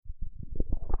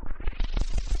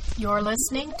You're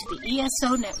listening to the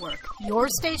ESO Network, your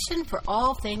station for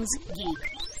all things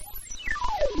geek.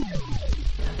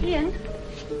 Ian,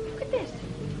 look at this.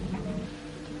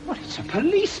 What, it's a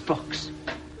police box.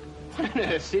 What on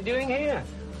earth is he doing here?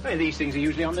 Well, these things are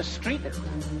usually on the street. I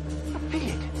feel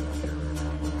it.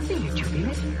 Feel it, you feel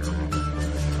it?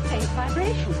 Faint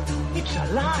vibration. It's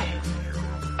alive.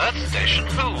 Earth Station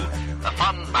Who, a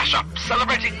fun mashup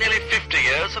celebrating nearly 50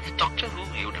 years of the Doctor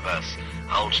Who universe.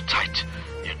 Hold tight.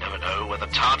 You never know where the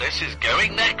TARDIS is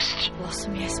going next.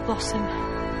 Blossom, yes, Blossom.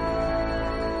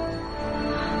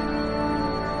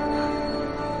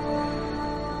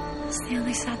 That's the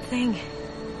only sad thing.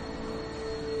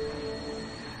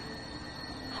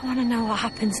 I want to know what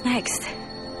happens next.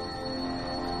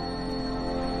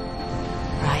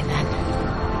 Right then.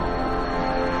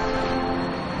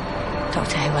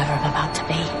 Doctor whoever I'm about to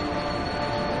be.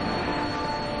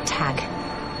 Tag.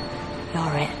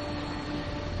 You're it.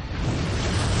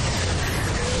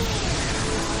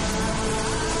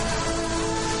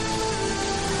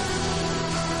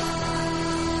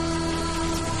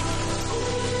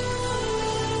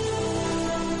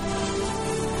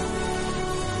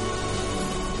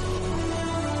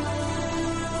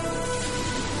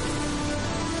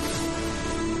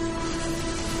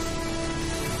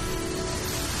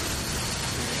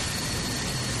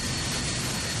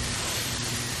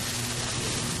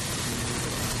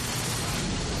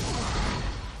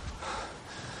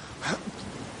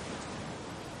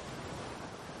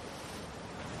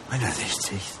 When are these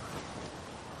teeth?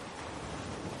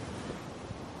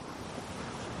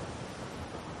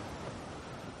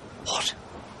 What?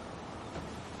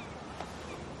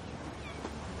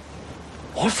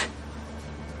 What?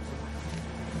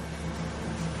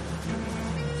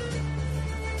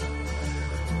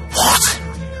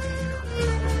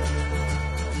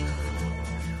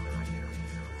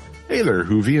 Hey there,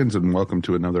 Whovians, and welcome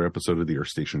to another episode of the Earth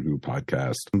Station Who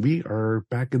podcast. We are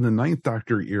back in the Ninth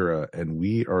Doctor era, and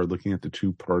we are looking at the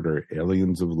two-parter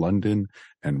Aliens of London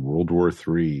and World War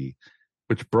III,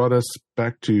 which brought us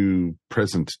back to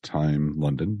present time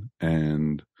London,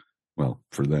 and, well,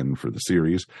 for the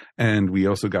series, and we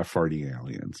also got farting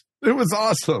aliens. It was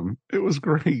awesome. It was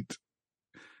great.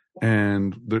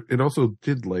 And it also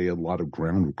did lay a lot of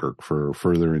groundwork for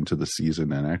further into the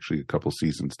season and actually a couple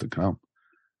seasons to come.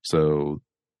 So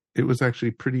it was actually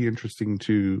pretty interesting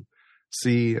to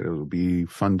see. It'll be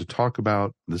fun to talk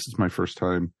about. This is my first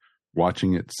time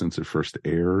watching it since it first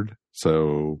aired.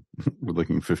 So we're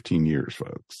looking 15 years,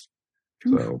 folks.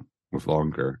 So with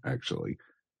longer, actually,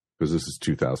 because this is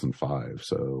 2005.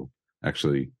 So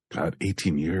actually, God,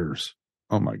 18 years.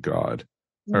 Oh, my God.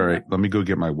 All right, let me go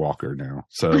get my walker now.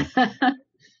 So,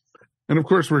 and of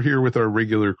course, we're here with our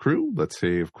regular crew. Let's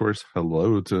say, of course,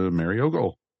 hello to Mary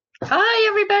Ogle. Hi,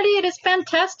 everybody. It is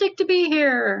fantastic to be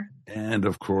here. And,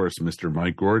 of course, Mr.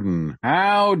 Mike Gordon.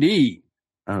 Howdy.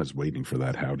 I was waiting for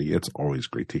that howdy. It's always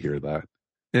great to hear that.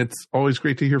 It's always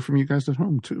great to hear from you guys at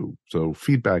home, too. So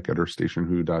feedback at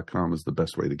earthstationwho.com is the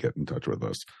best way to get in touch with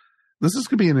us. This is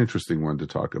going to be an interesting one to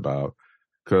talk about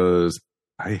because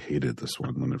I hated this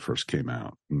one when it first came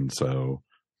out. And so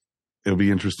it'll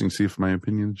be interesting to see if my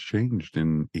opinion's changed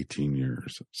in 18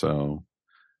 years. So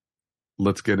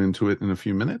let's get into it in a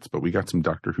few minutes, but we got some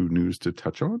Doctor Who news to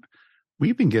touch on.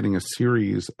 We've been getting a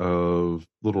series of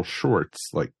little shorts,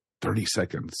 like 30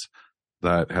 seconds,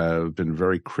 that have been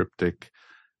very cryptic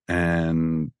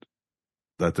and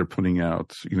that they're putting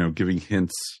out, giving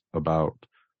hints about,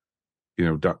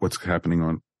 what's happening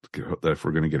on, that if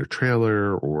we're going to get a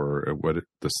trailer or what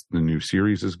the new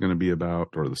series is going to be about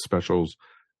or the specials.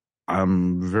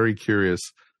 I'm very curious.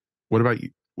 What about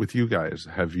you? With you guys,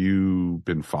 have you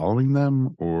been following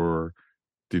them, or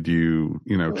did you,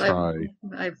 try?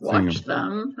 I've watched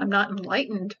them. I'm not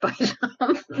enlightened by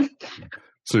them.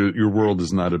 So your world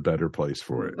is not a better place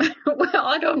for it. Well,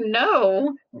 I don't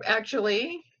know.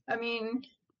 Actually, I mean,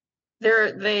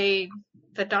 the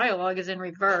dialogue is in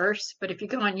reverse, but if you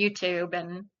go on YouTube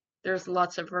and there's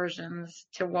lots of versions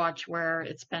to watch where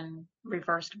it's been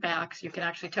reversed back, so you can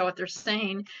actually tell what they're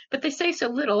saying. But they say so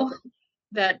little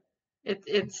that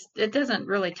it doesn't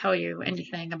really tell you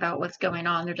anything about what's going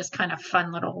on. They're just kind of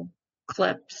fun little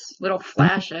clips, little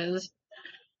flashes.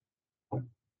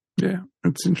 Yeah,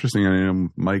 it's interesting. I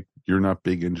am, Mike, you're not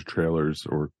big into trailers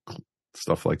or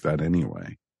stuff like that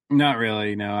anyway. Not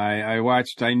really. No, I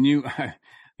knew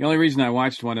the only reason I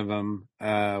watched one of them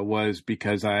was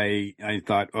because I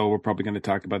thought, we're probably going to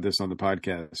talk about this on the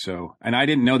podcast. So, and I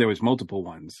didn't know there was multiple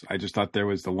ones. I just thought there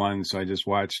was the one. So I just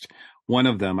watched one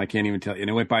of them. I can't even tell you. And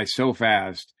it went by so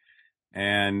fast.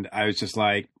 And I was just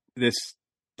like, this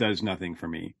does nothing for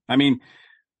me. I mean,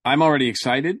 I'm already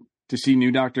excited to see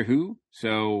new Doctor Who.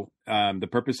 So the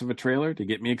purpose of a trailer to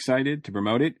get me excited to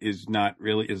promote it is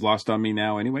lost on me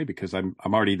now anyway, because I'm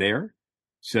already there.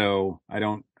 So I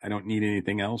don't need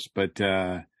anything else. But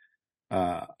I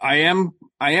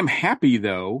am happy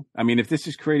though. I mean, if this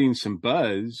is creating some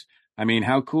buzz, I mean,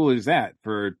 how cool is that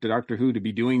for Doctor Who to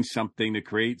be doing something to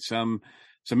create some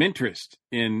interest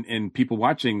in people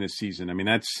watching this season? I mean,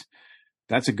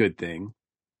 that's a good thing.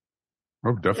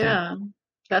 Oh, definitely. Yeah,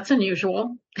 that's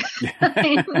unusual.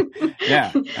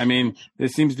 Yeah, I mean,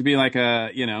 this seems to be like a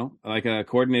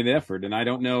coordinated effort, and I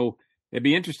don't know. It'd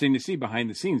be interesting to see behind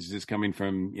the scenes. Is this coming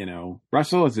from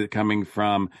Russell? Is it coming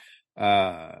from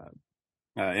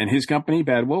in his company,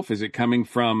 Bad Wolf? Is it coming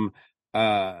from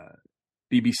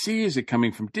BBC? Is it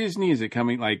coming from Disney? Is it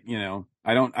coming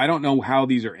I don't know how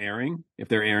these are airing. If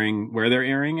they're airing, where they're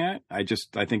airing at. I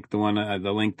think the one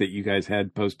the link that you guys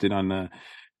had posted on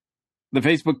the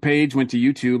Facebook page went to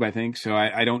YouTube, I think. So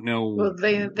I don't know. Well,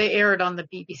 they aired on the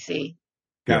BBC.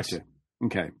 Gotcha. Yes.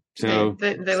 Okay. So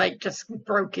they just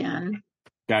broke in.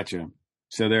 Gotcha.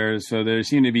 So there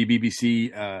seem to be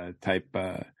BBC type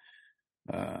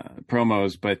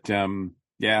promos, but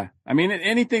yeah. I mean,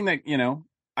 anything that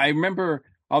I remember.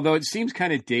 Although it seems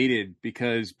kind of dated,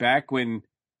 because back when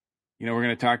we're going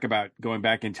to talk about going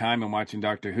back in time and watching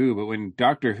Doctor Who, but when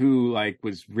Doctor Who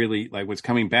was really was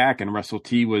coming back and Russell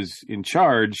T was in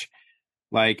charge,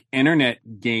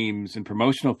 internet games and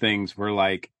promotional things were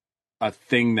a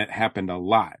thing that happened a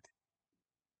lot.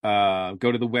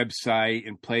 Go to the website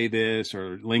and play this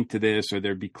or link to this, or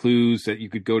there'd be clues that you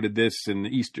could go to this and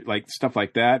Easter, stuff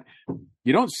like that.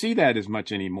 You don't see that as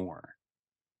much anymore.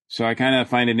 So I kind of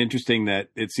find it interesting that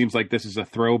it seems like this is a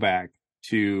throwback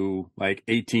to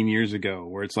 18 years ago,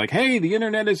 where it's hey, the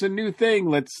internet is a new thing.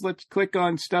 Let's click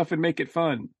on stuff and make it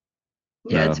fun.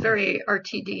 Yeah, it's very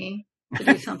RTD to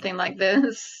do something like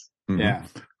this. Mm-hmm. Yeah.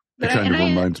 It kind of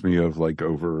reminds me of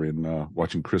over in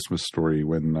watching Christmas Story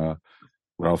when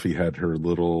Ralphie had her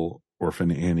little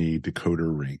Orphan Annie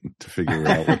decoder ring to figure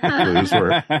out what the clues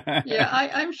were. Yeah,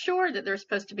 I'm sure that there's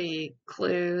supposed to be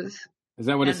clues. Is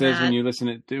that what it says when you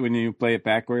when you play it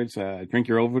backwards? Drink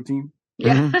your Ovaltine?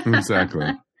 Yeah, mm-hmm,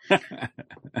 exactly.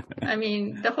 I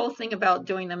mean, the whole thing about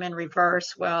doing them in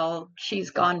reverse. Well, she's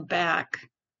gone back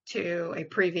to a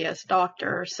previous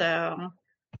doctor, so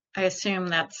I assume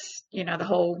that's the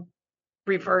whole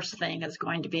reverse thing is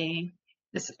going to be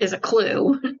is a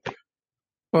clue.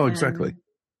 Well, exactly.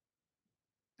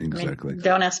 Exactly. I mean,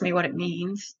 don't ask me what it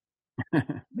means.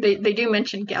 They do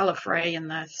mention Gallifrey in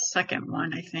the second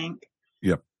one, I think.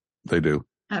 Yep, they do.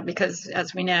 Because,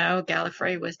 as we know,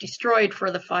 Gallifrey was destroyed for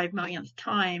the 5 millionth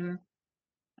time.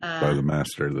 By the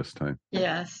Master this time.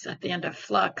 Yes, at the end of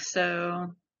Flux,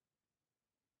 so...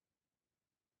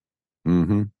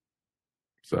 Mm-hmm.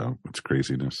 So, it's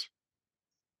craziness.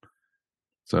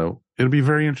 So, it'll be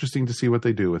very interesting to see what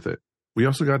they do with it. We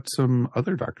also got some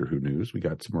other Doctor Who news. We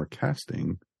got some more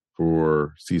casting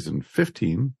for season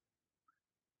 15.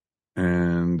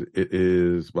 And it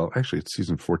is, actually, it's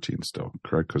season 14 still,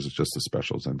 correct? Because it's just the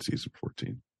specials on season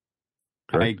 14.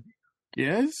 Correct? I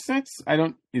guess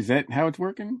is that how it's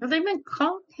working? Well,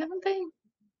 haven't they?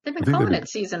 They've been calling it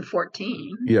season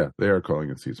 14. Yeah, they are calling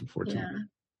it season 14.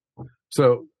 Yeah.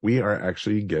 So we are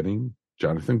actually getting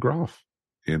Jonathan Groff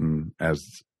in as,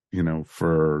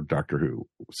 for Doctor Who.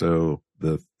 So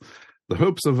the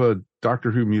hopes of a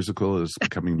Doctor Who musical is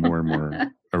becoming more and more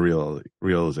a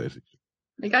realization.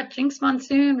 We got Jinx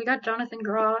Monsoon. We got Jonathan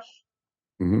Groff.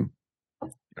 Mm-hmm.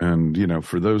 And,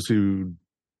 for those who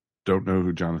don't know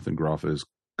who Jonathan Groff is,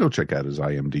 go check out his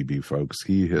IMDb, folks.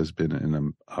 He has been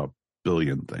in a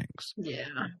billion things.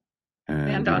 Yeah.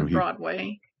 And on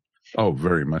Broadway. Oh,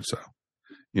 very much so.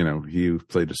 He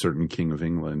played a certain King of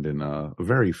England in a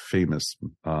very famous,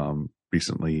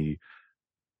 recently,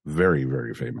 very,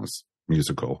 very famous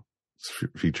musical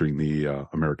featuring the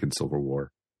American Civil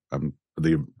War.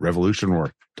 The Revolution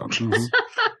War.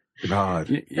 God,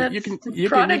 you can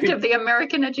product of the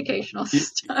American educational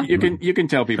system. You can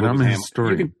tell people. I'm a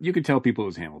historian. You can tell people it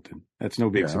was Hamilton. That's no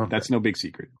big. Okay. That's no big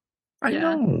secret. I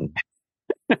know.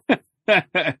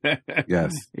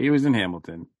 Yes, he was in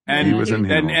Hamilton, and he was in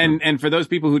Hamilton. And for those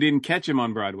people who didn't catch him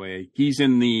on Broadway, he's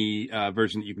in the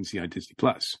version that you can see on Disney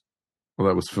Plus. Well,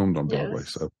 that was filmed on Broadway,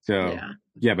 so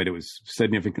yeah, but it was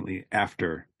significantly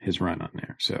after his run on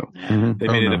there. So mm-hmm. They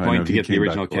made it a point to get the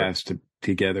original cast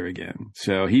together again.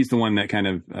 So he's the one that kind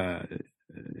of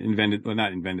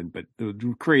not invented, but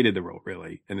created the role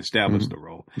really and established mm-hmm. the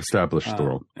role. Established the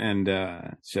role. And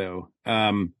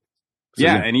So,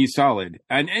 yeah, and he's solid.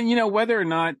 And you know, whether or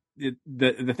not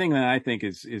the thing that I think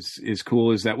is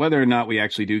cool is that whether or not we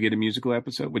actually do get a musical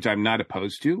episode, which I'm not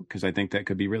opposed to, because I think that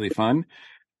could be really fun.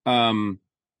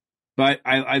 But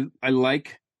I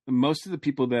like most of the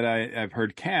people that I've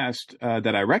heard cast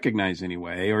that I recognize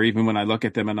anyway, or even when I look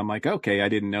at them and I'm like, okay, I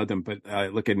didn't know them, but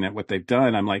looking at what they've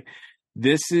done, I'm like,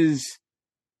 this is,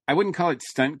 I wouldn't call it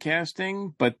stunt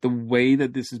casting, but the way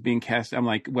that this is being cast, I'm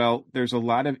like, well, there's a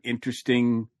lot of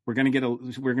interesting, we're going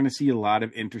to see a lot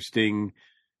of interesting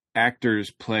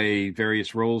actors play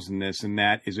various roles in this, and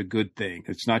that is a good thing.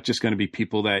 It's not just going to be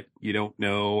people that you don't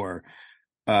know, or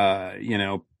you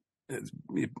know,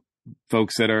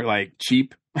 folks that are like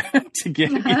cheap to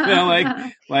get, you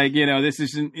know, like, you know, this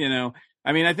isn't, you know,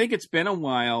 I mean, I think it's been a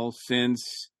while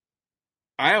since,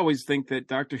 I always think that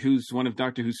Doctor Who's one of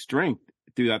Doctor Who's strength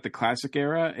throughout the classic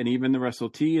era and even the Russell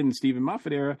T and Stephen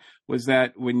Moffat era was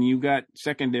that when you got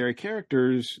secondary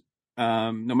characters,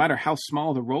 no matter how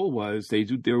small the role was, they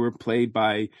were played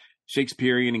by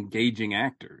Shakespearean engaging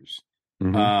actors,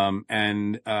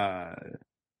 and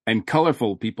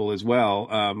colorful people as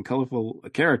well, colorful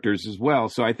characters as well.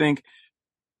 So I think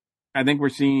we're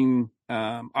seeing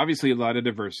obviously a lot of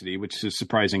diversity, which is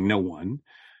surprising no one,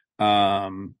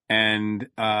 and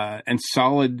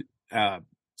solid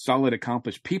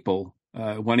accomplished people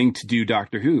wanting to do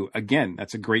Doctor Who. Again,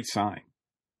 that's a great sign.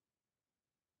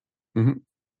 Mm-hmm.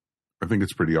 I think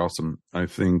it's pretty awesome. I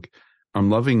think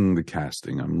I'm loving the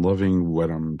casting. I'm loving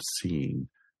what I'm seeing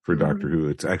for Doctor Who.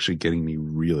 It's actually getting me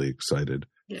really excited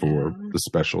for the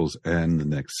specials and the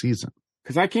next season.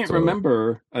 Because I can't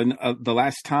remember the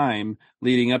last time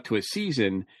leading up to a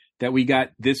season that we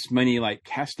got this many like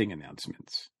casting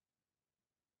announcements.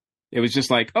 It was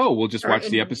just like, oh, we'll just watch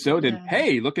the episode and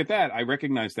hey, look at that. I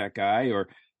recognize that guy. Or,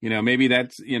 you know, maybe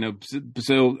that's, you know,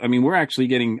 so, I mean, we're actually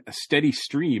getting a steady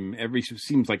stream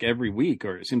seems like every week,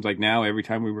 or it seems like now every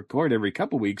time we record every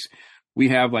couple weeks, we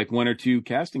have like one or two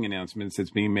casting announcements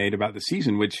that's being made about the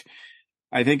season, which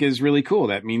I think is really cool.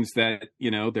 That means that,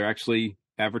 you know, they're actually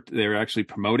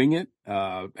promoting it.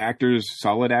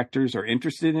 Solid actors are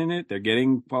interested in it. They're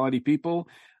getting quality people.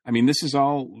 I mean, these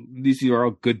are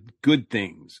all good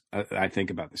things, I think,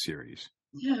 about the series.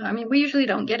 Yeah, I mean, we usually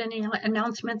don't get any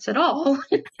announcements at all.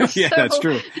 Yeah, that's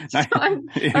true. So I'm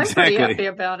pretty happy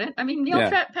about it. I mean, Neil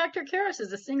Patrick Harris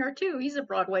is a singer too. He's a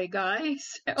Broadway guy.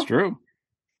 So. It's true.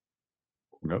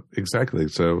 Yep, exactly.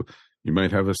 So you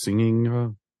might have a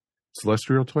singing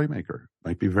celestial toy maker.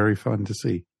 Might be very fun to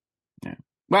see. Yeah.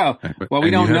 Well,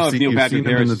 we don't know if Neil Patrick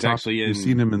Harris is actually in. You've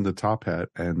seen him in the top hat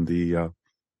and the.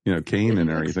 You know, cane and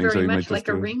everything. Very so much like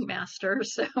a ringmaster.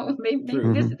 So maybe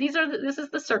this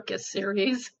is the circus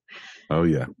series. Oh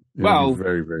yeah. Well,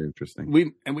 very, very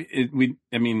interesting.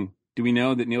 I mean, do we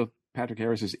know that Neil Patrick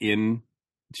Harris is in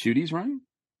Ncuti's run?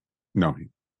 No,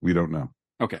 we don't know.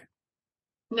 Okay.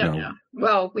 No.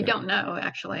 Well, we don't know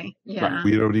actually. Yeah. Right.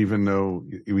 We don't even know.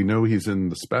 We know he's in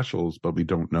the specials, but we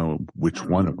don't know which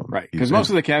one of them. Right. Because most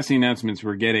of the casting announcements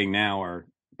we're getting now are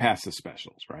past the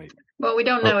specials, right? Well, we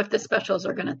don't know if the specials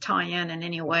are going to tie in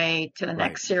any way to the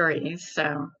next series.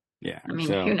 So, yeah, I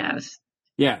mean, who knows?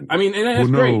 Yeah, I mean, and that's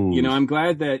great. You know, I'm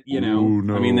glad that, you know,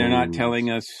 I mean, they're not telling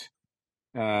us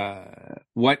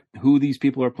who these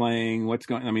people are playing, what's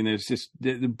going. I mean, there's just,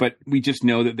 but we just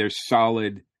know that there's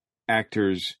solid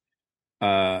actors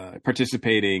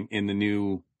participating in the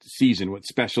new season with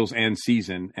specials and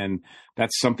season, and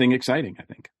that's something exciting, I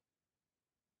think.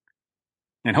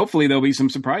 And hopefully there'll be some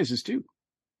surprises too.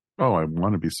 Oh, I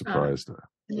want to be surprised.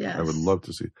 Yes. I would love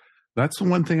to see. That's the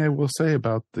one thing I will say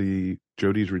about the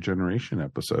Jodie's Regeneration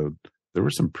episode. There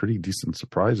were some pretty decent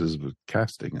surprises with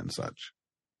casting and such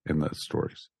in the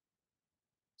stories.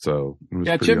 So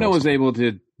Chibnall was able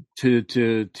to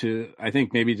I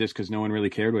think maybe just because no one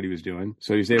really cared what he was doing,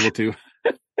 so he was able to.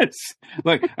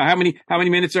 Look, how many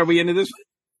minutes are we into this?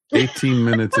 18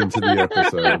 minutes into the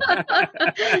episode.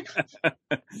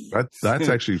 That's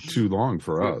actually too long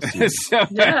for us. So,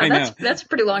 that's a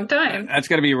pretty long time. That's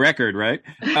got to be a record, right?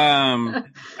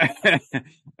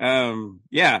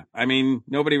 Yeah, I mean,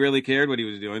 nobody really cared what he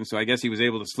was doing, so I guess he was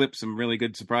able to slip some really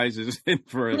good surprises in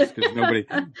for us because nobody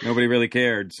really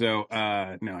cared. So,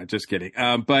 no, just kidding.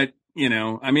 But you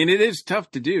know, I mean, it is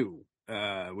tough to do.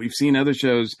 We've seen other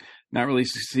shows not really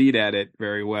succeed at it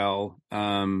very well.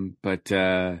 But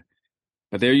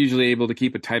they're usually able to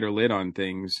keep a tighter lid on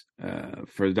things,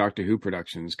 for Doctor Who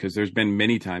productions. Cause there's been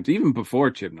many times, even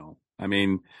before Chibnall. I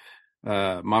mean,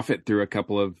 Moffat threw a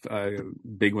couple of,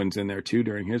 big ones in there too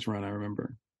during his run. I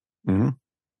remember. Mm-hmm.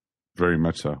 Very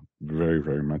much so. Very,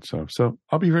 very much so. So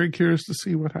I'll be very curious to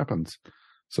see what happens.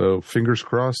 So fingers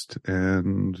crossed.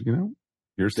 And, you know,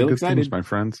 here's the good things, my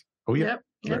friends. Oh, yeah.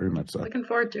 Yep. Very much so. Looking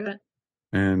forward to it.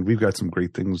 And we've got some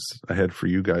great things ahead for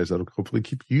you guys that'll hopefully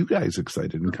keep you guys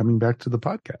excited and coming back to the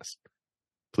podcast.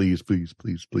 Please, please,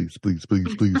 please, please, please,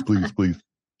 please, please, please, please.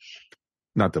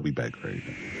 Not that we beg for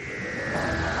anything.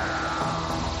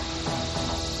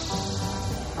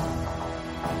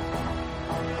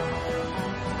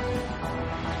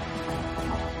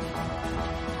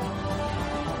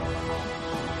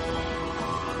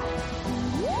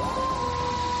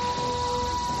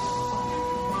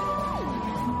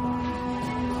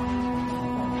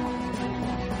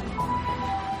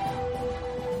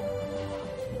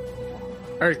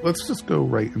 All right, let's just go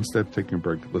right, instead of taking a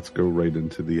break, let's go right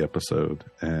into the episode.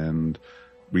 And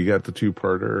we got the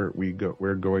two-parter.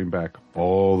 We're going back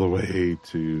all the way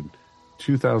to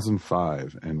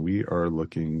 2005, and we are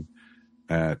looking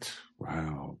at,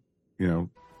 wow,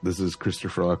 this is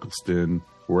Christopher Eccleston,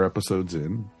 4 episodes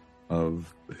in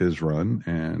of his run,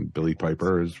 and Billie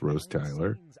Piper is Rose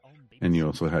Tyler, and you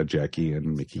also had Jackie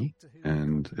and Mickey,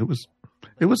 and it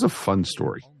was a fun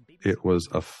story. It was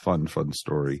a fun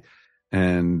story.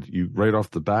 And you, right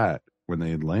off the bat, when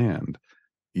they land,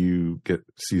 you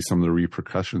see some of the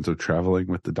repercussions of traveling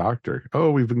with the doctor.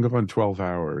 Oh, we've been gone 12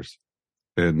 hours.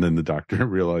 And then the doctor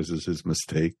realizes his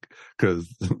mistake because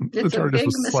the TARDIS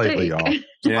was slightly off.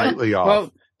 Slightly off.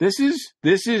 Well, this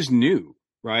is new,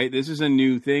 right? This is a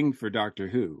new thing for Doctor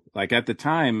Who. Like at the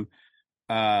time,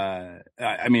 I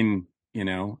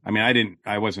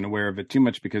wasn't aware of it too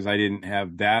much because I didn't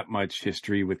have that much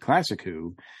history with Classic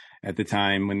Who at the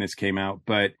time when this came out,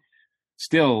 but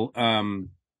still,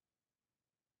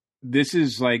 this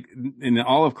is like in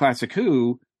all of Classic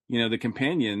Who, the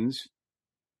companions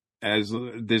as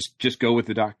this just go with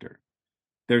the doctor.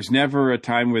 There's never a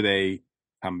time where they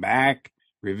come back,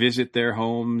 revisit their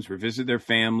homes, revisit their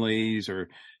families, or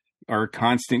are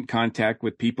constant contact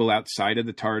with people outside of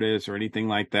the TARDIS or anything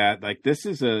like that. Like this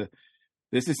is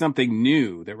something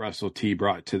new that Russell T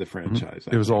brought to the franchise.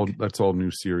 Mm-hmm. That's all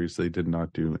new series. They did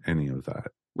not do any of that.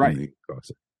 Right.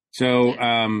 So,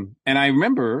 and I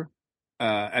remember,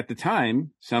 at the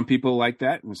time, some people liked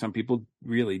that and some people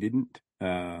really didn't.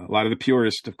 A lot of the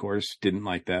purists, of course, didn't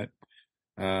like that.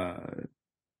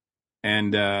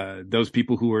 And those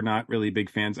people who were not really big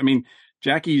fans. I mean,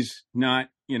 Jackie's not,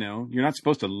 you're not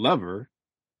supposed to love her.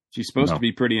 She's supposed to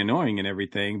be pretty annoying and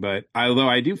everything. But although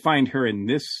I do find her in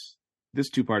this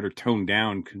two-parter toned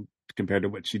down compared to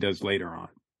what she does later on.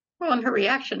 Well, and her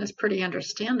reaction is pretty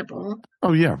understandable.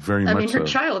 Oh, yeah, very much so. I mean, her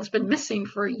child's been missing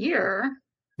for a year.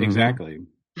 Exactly.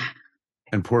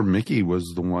 And poor Mickey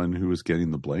was the one who was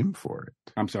getting the blame for it.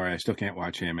 I'm sorry, I still can't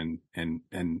watch him and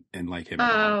like him.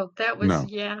 Oh, that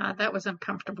was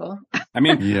uncomfortable. I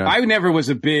mean, I never was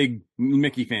a big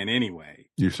Mickey fan anyway.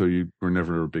 So you were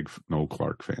never a big Noel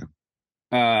Clarke fan?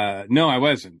 No, I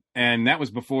wasn't. And that was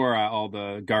before all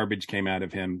the garbage came out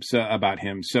of him, about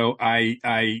him. So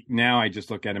I now I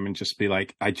just look at him and just be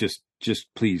like, just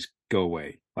please go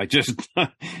away. Like, just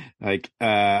like,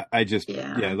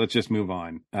 let's just move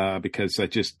on. Because I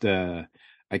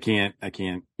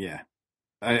can't.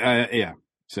 Yeah.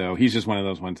 So he's just one of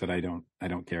those ones that I don't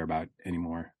care about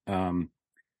anymore.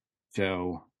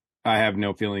 So I have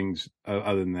no feelings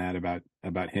other than that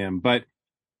about him, but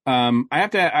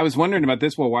I was wondering about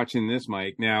this while watching this,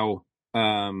 Mike. Now,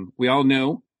 we all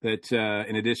know that,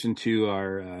 in addition to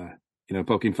our,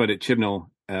 poking fun at Chibnall,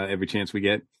 every chance we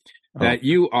get, that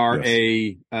you are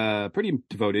a pretty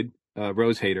devoted,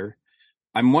 Rose hater.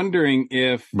 I'm wondering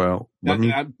if, let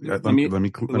me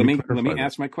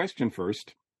ask my question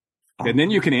first, and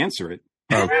then you can answer it.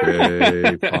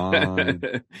 Okay, fine.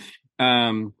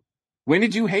 When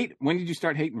did you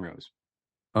start hating Rose?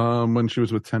 When she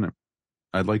was with Tennant.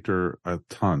 I liked her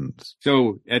tons.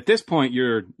 So at this point,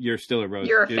 you're still a Rose.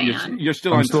 You're a fan. You're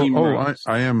still on Team Rose.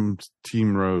 I am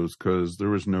Team Rose because there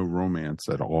was no romance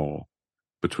at all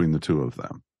between the two of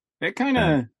them. It kind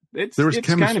of it's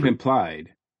kind of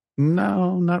implied.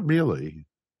 No, not really.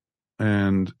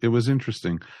 And it was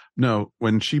interesting. No,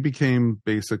 when she became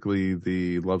basically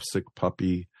the lovesick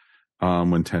puppy,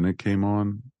 when Tennant came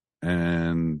on,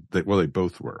 and they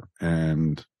both were,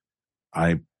 and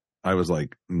I was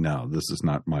like, no, this is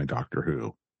not my Doctor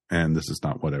Who. And this is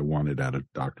not what I wanted out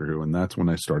of Doctor Who. And that's when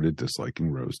I started disliking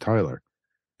Rose Tyler.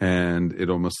 And it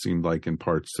almost seemed like in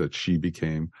parts that she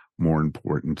became more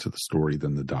important to the story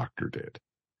than the Doctor did.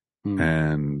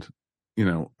 And,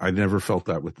 I never felt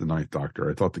that with the Ninth Doctor.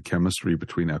 I thought the chemistry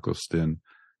between Eccleston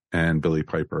and Billie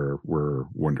Piper were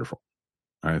wonderful.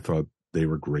 I thought they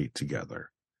were great together.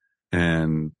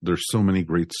 And there's so many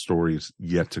great stories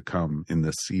yet to come in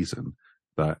this season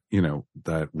that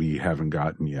we haven't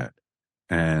gotten yet.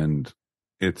 And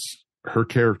it's her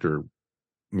character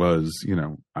was,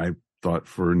 I thought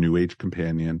for a New Age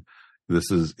companion, this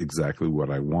is exactly what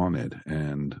I wanted,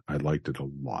 and I liked it a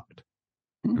lot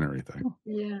and everything.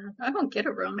 Yeah, I don't get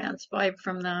a romance vibe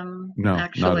from them. No,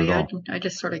 actually, not at all. I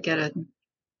just sort of get a,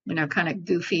 kind of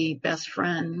goofy best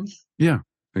friends. Yeah,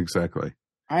 exactly.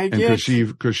 I And get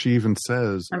because she even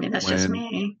says, I mean, that's just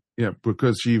me. yeah,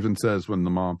 because she even says when the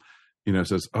mom,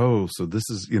 says, "Oh, so this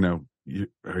is,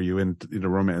 are you in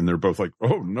romance?" And they're both like,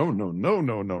 "Oh,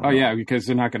 no." Oh yeah, because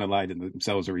they're not going to lie to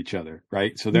themselves or each other,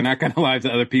 right? So they're not going to lie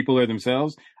to other people or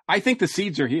themselves. I think the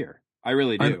seeds are here. I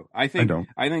really do. I think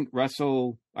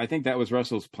Russell. I think that was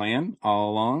Russell's plan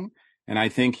all along, and I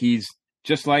think he's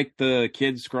just like the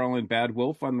kid scrawling "Bad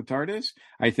Wolf" on the TARDIS.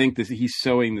 I think that he's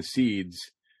sowing the seeds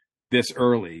this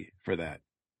early for that.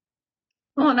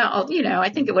 Well, no, I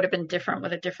think it would have been different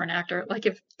with a different actor. Like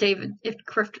if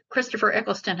Christopher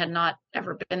Eccleston had not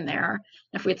ever been there,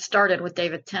 if we had started with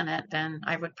David Tennant, then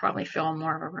I would probably feel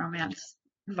more of a romance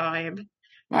vibe.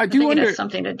 I think wonder, it has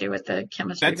something to do with the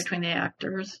chemistry between the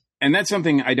actors. And that's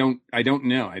something I don't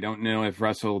know. I don't know if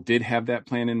Russell did have that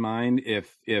plan in mind.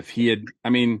 If he had, I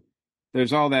mean,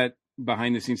 there's all that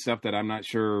behind the scenes stuff that I'm not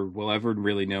sure we'll ever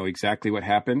really know exactly what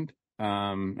happened.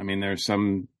 I mean, there's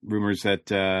some rumors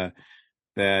that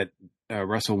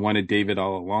Russell wanted David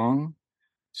all along.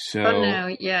 So,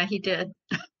 no, yeah, he did.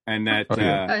 And that,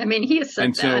 I mean, he has said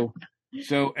and that.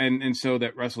 So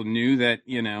that Russell knew that,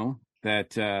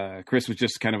 that Chris was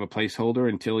just kind of a placeholder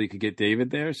until he could get David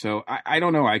there. So I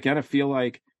don't know. I gotta feel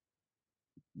like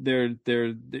they're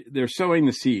sowing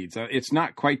the seeds. It's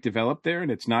not quite developed there,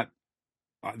 and it's not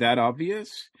that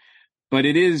obvious, but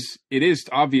it is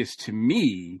obvious to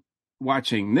me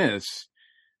watching this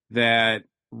that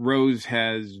Rose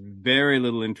has very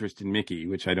little interest in Mickey,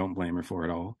 which I don't blame her for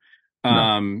at all.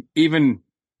 No. Even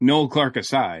Noel Clarke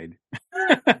aside,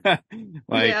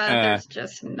 there's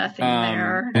just nothing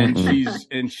there. And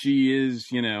she is,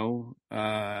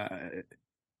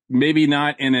 maybe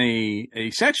not in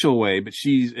a sexual way, but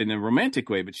she's in a romantic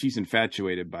way, but she's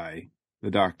infatuated by the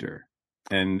Doctor,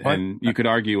 and you could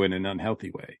argue in an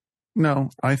unhealthy way. No,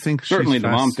 I think certainly she's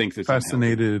the mom thinks it's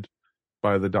fascinated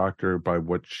by the Doctor, by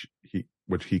what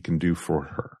he can do for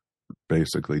her,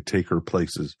 basically take her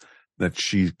places that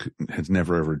she has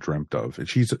never ever dreamt of. And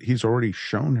he's already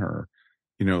shown her,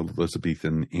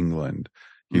 Elizabethan England.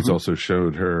 He's also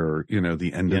showed her,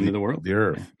 the end of the world, the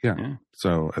earth. Yeah.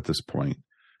 So at this point,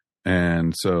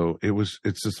 and so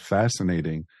it's just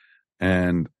fascinating.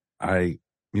 And I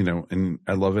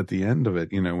love at the end of it,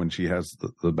 when she has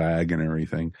the bag and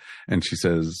everything, and she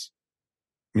says,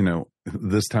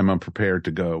 this time I'm prepared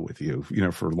to go with you,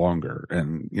 for longer,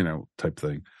 and, type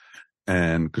thing.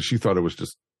 And because she thought it was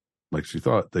just like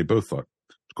they both thought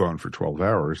gone for 12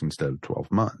 hours instead of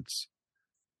 12 months.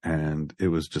 And it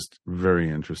was just very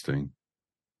interesting.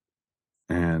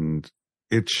 And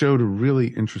it showed a really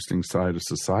interesting side of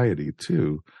society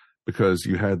too, because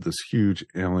you had this huge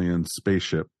alien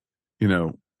spaceship,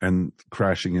 and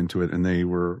crashing into it. And they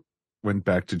went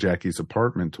back to Jackie's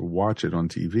apartment to watch it on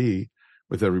TV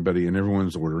with everybody, and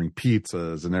everyone's ordering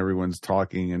pizzas and everyone's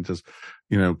talking and just,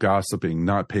 gossiping,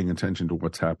 not paying attention to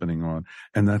what's happening on.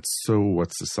 And that's so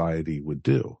what society would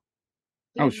do.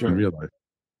 Oh, sure. In real life.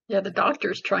 Yeah, the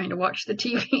Doctor's trying to watch the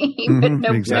TV, but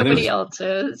nobody else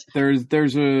is.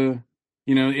 There's a,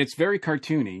 it's very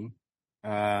cartoony,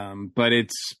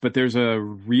 but there's a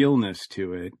realness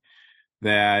to it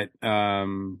that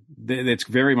that's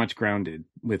very much grounded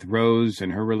with Rose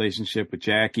and her relationship with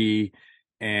Jackie,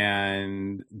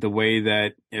 and the way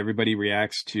that everybody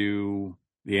reacts to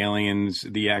the aliens,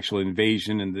 the actual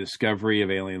invasion and the discovery of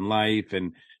alien life,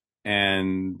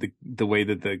 and the way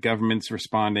that the government's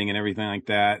responding and everything like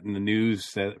that, and the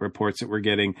news reports that we're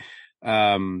getting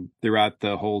throughout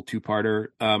the whole two-parter,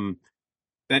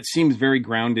 that seems very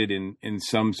grounded in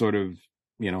some sort of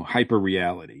hyper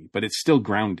reality, but it's still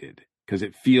grounded because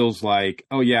it feels like,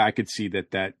 oh yeah, I could see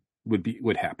that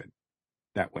would happen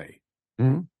that way.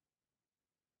 Mm-hmm.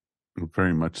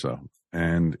 Very much so.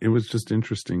 And it was just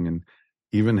interesting, and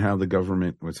even how the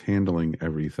government was handling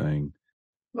everything.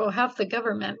 Well, half the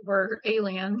government were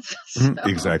aliens. So.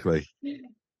 Exactly.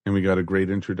 And we got a great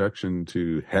introduction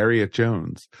to Harriet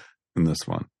Jones in this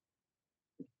one.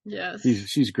 Yes.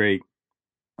 She's great.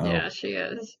 Yeah, she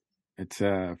is. It's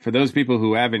for those people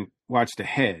who haven't watched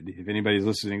ahead, if anybody's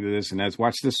listening to this and has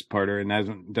watched this parter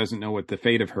and doesn't know what the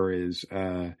fate of her is,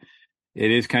 it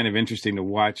is kind of interesting to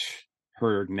watch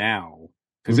her now,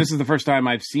 because this is the first time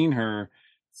I've seen her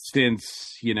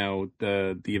since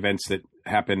the events that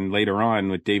happened later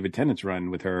on with David Tennant's run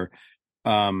with her,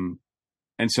 and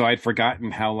so I'd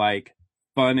forgotten how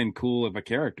fun and cool of a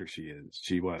character she is.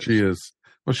 She is.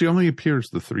 Well, she only appears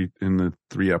in the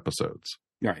 3 episodes.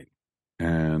 Right.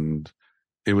 And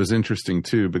it was interesting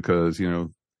too, because, you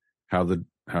know, how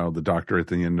the doctor at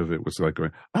the end of it was like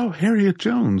going, "Oh, Harriet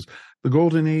Jones,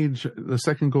 the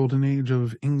second golden age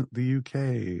of the UK,"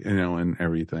 you know, and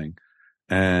everything.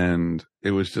 And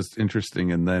it was just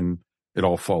interesting. And then it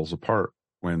all falls apart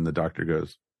when the doctor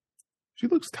goes, "She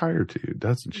looks tired to you,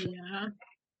 doesn't she?" Yeah.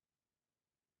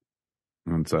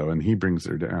 And he brings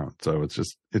her down. So it's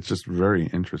just very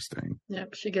interesting.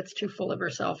 Yep. She gets too full of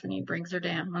herself and he brings her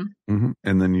down. Mm-hmm.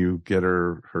 And then you get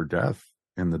her death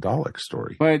in the Dalek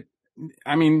story. But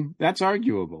I mean, that's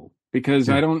arguable, because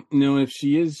I don't know if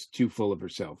she is too full of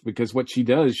herself, because what she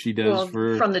does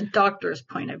from the doctor's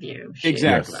point of view.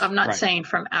 Exactly. I'm not saying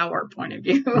from our point of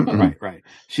view. Right.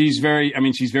 She's very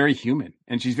human,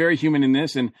 and she's very human in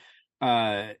this. And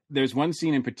there's one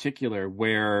scene in particular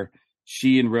where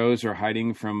she and Rose are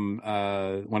hiding from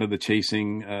one of the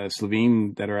chasing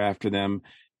Slitheen that are after them,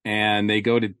 and they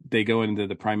go into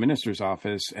the Prime Minister's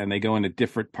office, and they go into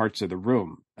different parts of the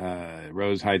room.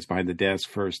 Rose hides behind the desk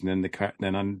first, and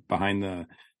then behind the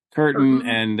curtain,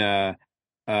 and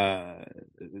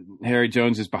Harry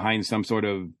Jones is behind some sort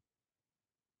of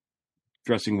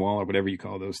dressing wall or whatever you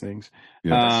call those things.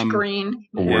 Yeah. Screen,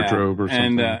 a wardrobe or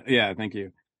something. And thank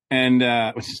you. And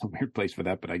which is a weird place for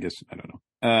that, but I guess I don't know.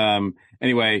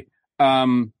 Anyway,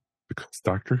 because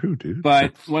Doctor Who, dude.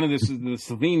 But one of the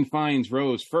Slitheen finds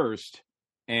Rose first,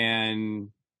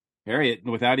 and Harriet,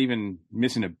 without even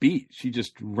missing a beat, she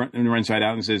just runs right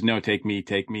out and says, "No, take me,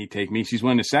 take me, take me." She's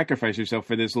willing to sacrifice herself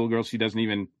for this little girl she doesn't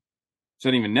even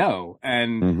know.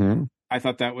 And I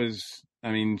thought that was,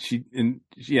 I mean,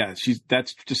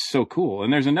 that's just so cool.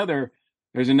 And there's another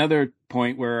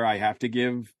point where I have to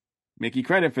give Mickey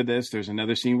credit for this. There's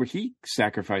another scene where he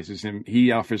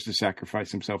offers to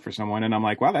sacrifice himself for someone, and I'm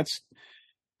like, wow,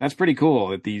 that's pretty cool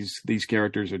that these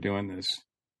characters are doing this.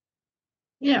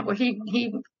 Yeah, well,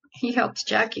 he helps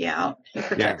Jackie out. He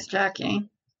protects Jackie.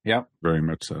 Yep, very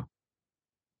much so.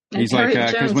 And he's Harriet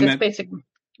Jones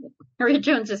Harriet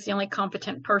Jones is the only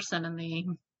competent person in the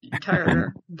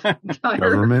entire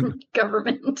government.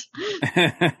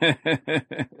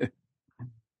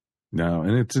 No,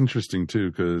 and it's interesting too,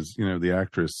 because, you know, the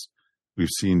actress, we've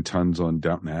seen tons on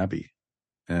Downton Abbey,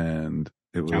 and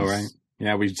it was. Oh, right.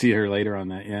 Yeah, we see her later on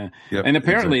that. Yeah. Yep, and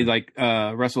apparently,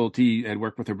 Russell T had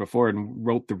worked with her before and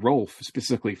wrote the role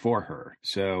specifically for her.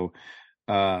 So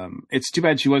it's too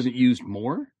bad she wasn't used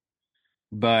more,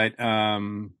 but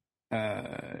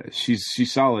she's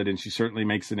solid, and she certainly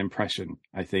makes an impression,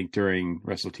 I think, during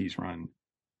Russell T's run.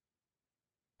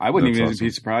 I wouldn't even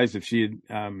be surprised if she had,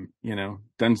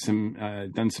 done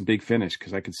some Big Finish,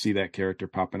 because I could see that character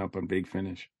popping up on Big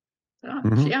Finish.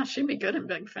 Yeah, she'd be good in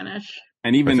Big Finish.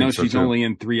 And even though she's only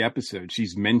in 3 episodes,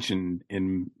 she's mentioned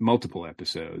in multiple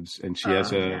epidodes, and she has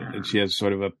she has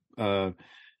sort of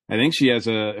I think she has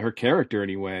her character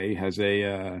anyway has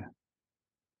a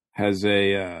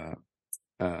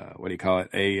what do you call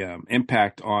it?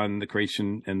 Impact on the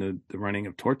creation and the running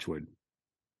of Torchwood.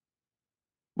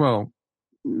 Well,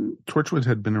 Torchwood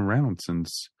had been around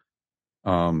since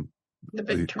the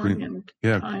Victorian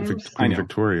times. Queen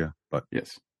Victoria, but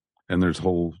yes, and there's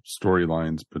whole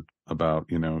storylines, but about,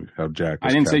 you know, how Jack. I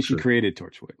didn't say she created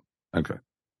Torchwood. Okay,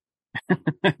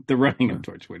 the running of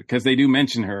Torchwood, because they do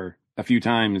mention her a few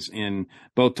times in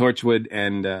both Torchwood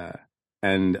and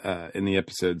in the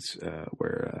episodes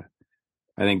where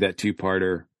I think that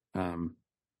 2-parter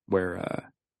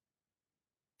where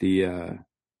the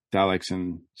Daleks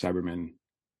and Cybermen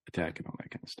attack and all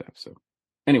that kind of stuff. So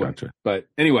anyway, But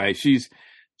anyway, she's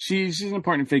an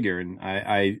important figure, and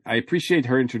I appreciate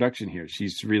her introduction here.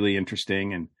 She's really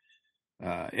interesting, and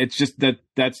it's just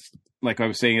that's like I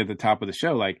was saying at the top of the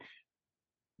show, like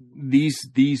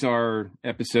these are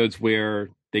episodes where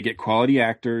they get quality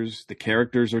actors, the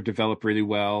characters are developed really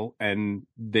well, and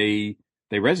they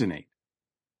resonate.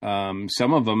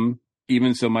 Some of them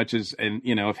even so much as, and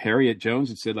you know, if Harriet Jones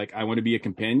had said like, "I want to be a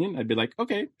companion," I'd be like,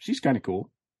 okay, she's kind of cool.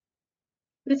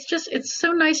 It's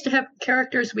so nice to have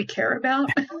characters we care about.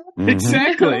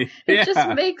 Exactly. It just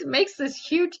makes this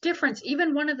huge difference.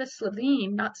 Even one of the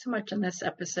Slitheen, not so much in this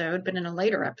episode, but in a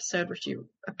later episode where she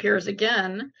appears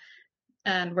again,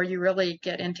 and where you really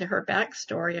get into her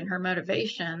backstory and her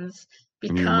motivations,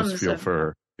 becomes feel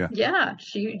for her. Yeah,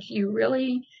 she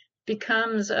really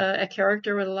becomes a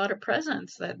character with a lot of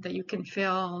presence that you can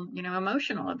feel, you know,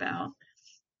 emotional about.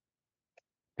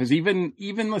 Because even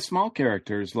the small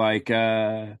characters like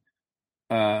Dr.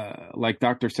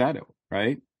 Sato,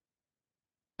 right?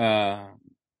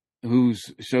 Who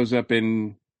shows up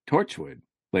in Torchwood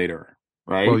later,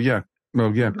 right? Well, yeah,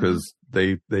 Well, yeah, because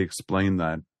they explained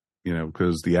that,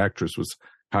 because the actress was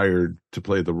hired to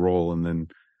play the role, and then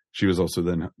she was also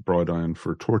then brought on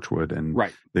for Torchwood, and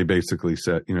they basically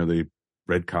said, they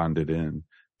retconned it in,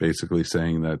 basically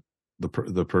saying that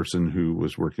the person who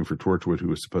was working for Torchwood, who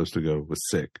was supposed to go, was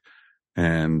sick,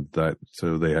 and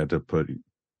so they had to put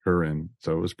her in.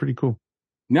 So it was pretty cool.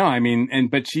 No,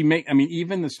 but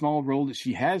even the small role that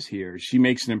she has here, she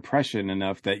makes an impression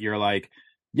enough that you're like,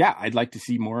 yeah, I'd like to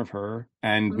see more of her,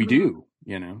 and we do,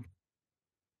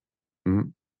 Mm-hmm.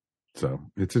 So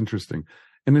it's interesting.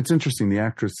 And it's interesting, the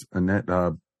actress Annette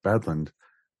Badland,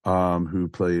 who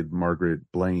played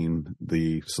Margaret Blaine,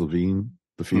 the Slevine,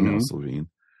 the female Slevine.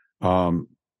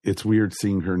 It's weird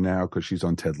seeing her now because she's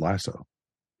on Ted Lasso.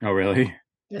 Oh, really?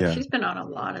 Yeah, she's been on a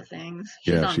lot of things.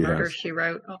 She's on she Murder, has. She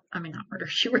Wrote. Oh, not Murder,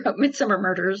 She Wrote. Midsummer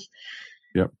Murders.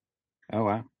 Yep. Oh,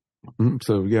 wow.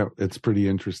 So, yeah, it's pretty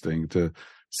interesting to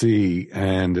see.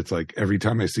 And it's like every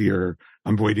time I see her,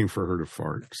 I'm waiting for her to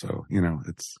fart. So,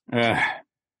 it's...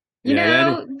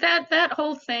 that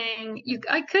whole thing,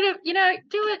 I could have,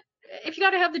 do it. If you got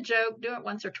to have the joke, do it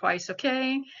once or twice,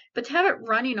 okay? But to have it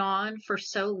running on for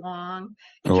so long,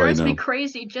 it drives me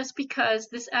crazy just because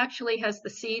this actually has the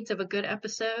seeds of a good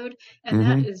episode, and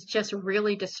that is just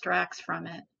really distracts from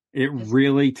it. It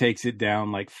really takes it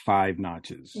down like 5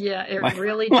 notches. Yeah, it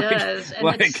really does.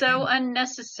 And it's so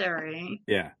unnecessary.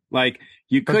 Yeah. Like,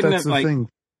 you couldn't that's have, the thing.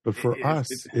 But for us,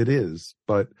 it is.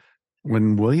 But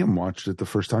when William watched it the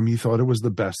first time, he thought it was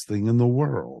the best thing in the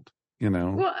world, Well,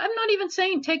 I'm not even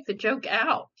saying take the joke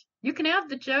out. You can have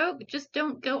the joke, just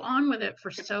don't go on with it for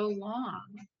so long,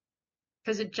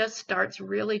 because it just starts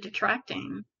really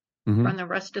detracting from the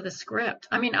rest of the script.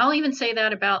 I'll even say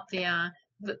that about the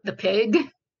pig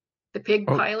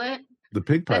pilot. The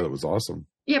pig pilot was awesome.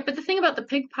 Yeah, but the thing about the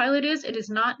pig pilot is it is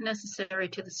not necessary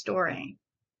to the story.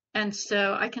 And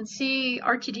so I can see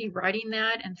RTD writing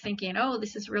that and thinking, oh,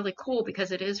 this is really cool,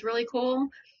 because it is really cool,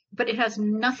 but it has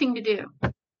nothing to do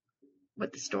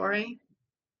with the story.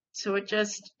 So it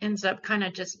just ends up kind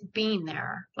of just being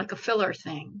there, like a filler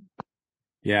thing.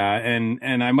 Yeah,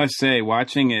 and I must say,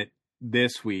 watching it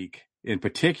this week in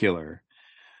particular,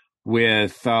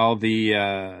 with all the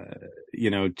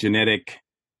genetic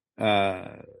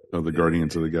the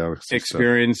Guardians of the Galaxy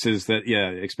experiences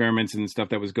experiments and stuff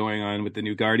that was going on with the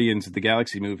new Guardians of the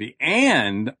Galaxy movie,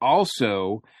 and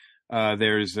also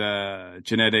there's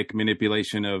genetic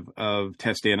manipulation of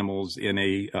test animals in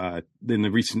one of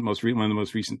the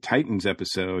most recent Titans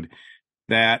episode,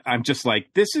 that I'm just like,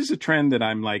 this is a trend that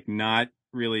I'm like not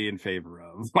really in favor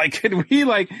of. Like, could we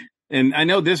and I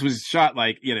know this was shot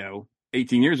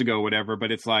 18 years ago or whatever,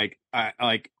 but it's like,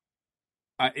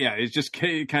 it just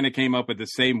kind of came up at the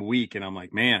same week. And I'm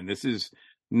like, man, this is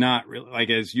not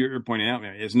really, as you're pointing out,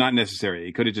 man, it's not necessary.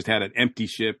 It could have just had an empty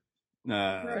ship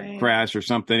crash or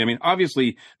something.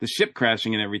 Obviously the ship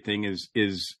crashing and everything is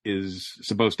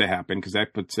supposed to happen, because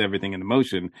that puts everything into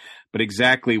motion, but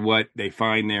exactly what they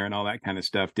find there and all that kind of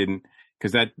stuff didn't,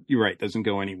 because that, you're right, doesn't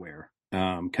go anywhere.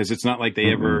 Because it's not like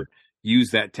they ever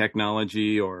use that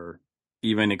technology or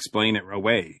even explain it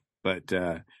away, but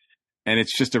and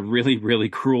it's just a really, really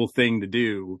cruel thing to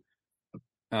do.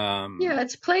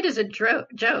 It's played as a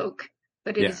joke,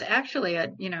 but it is actually a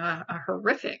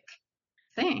horrific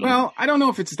thing. Well, I don't know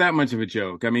if it's that much of a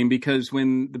joke. Because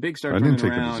when the big starts running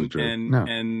around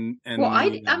and well, I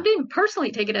didn't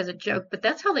personally take it as a joke, but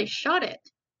that's how they shot it.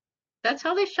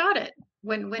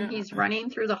 When he's running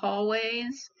through the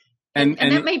hallways. And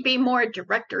that may be more a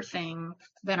director thing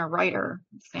than a writer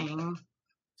thing.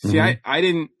 See, I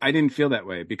didn't feel that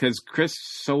way, because Chris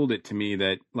sold it to me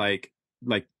that like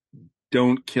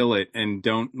don't kill it and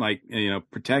don't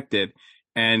protect it,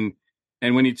 and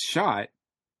when it's shot,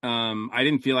 I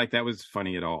didn't feel like that was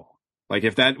funny at all. Like,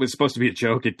 if that was supposed to be a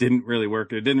joke, it didn't really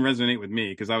work. It didn't resonate with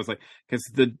me, because I was like,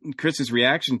 Chris's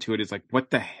reaction to it is like, what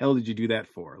the hell did you do that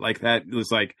for? Like, that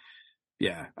was like.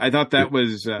 Yeah, I thought that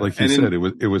was like you said. It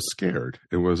was scared.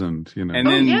 It wasn't, And then,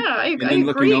 I and then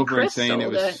looking agree. over Chris and saying it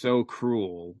was so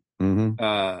cruel.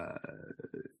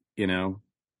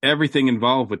 Everything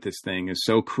involved with this thing is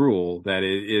so cruel that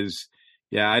it is.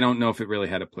 Yeah, I don't know if it really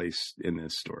had a place in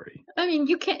this story.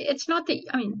 You can't. It's not that.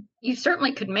 You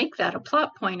certainly could make that a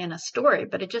plot point in a story,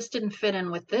 but it just didn't fit in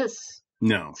with this.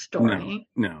 Story.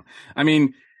 No.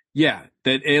 Yeah,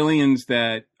 that aliens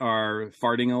that are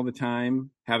farting all the time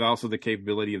have also the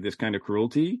capability of this kind of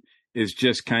cruelty is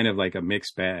just kind of like a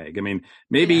mixed bag.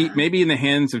 Maybe in the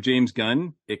hands of James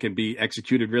Gunn, it can be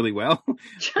executed really well,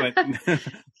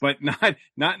 but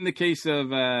not in the case of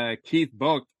Keith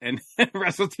Book and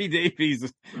Russell T Davies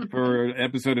for an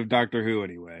episode of Doctor Who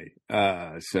anyway.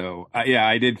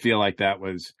 I did feel like that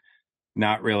was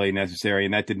not really necessary,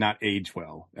 and that did not age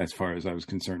well as far as I was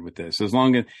concerned with this. As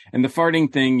long as, and the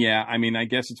farting thing, yeah, I mean, I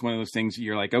guess it's one of those things that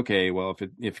you're like, okay, well,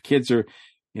 if kids are,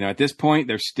 at this point,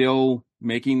 they're still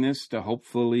making this to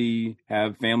hopefully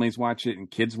have families watch it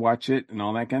and kids watch it and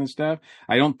all that kind of stuff.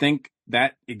 I don't think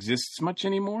that exists much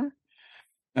anymore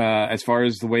as far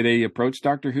as the way they approach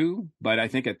Doctor Who. But I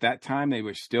think at that time, they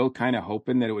were still kind of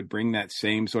hoping that it would bring that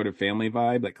same sort of family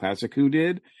vibe like Classic Who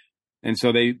did. And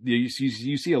so you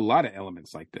see a lot of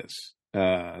elements like this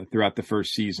throughout the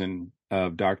first season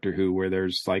of Doctor Who, where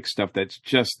there's like stuff that's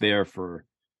just there for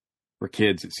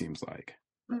kids, it seems like.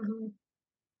 Mm-hmm.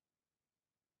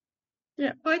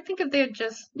 Yeah, well, I think if they had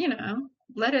just,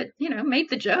 let it,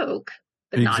 made the joke,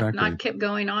 but not kept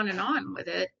going on and on with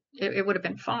it, it would have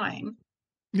been fine.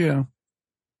 Yeah.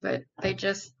 But they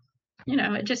just,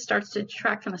 it just starts to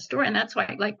detract from the story. And that's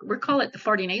why, we call it the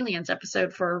Farting Aliens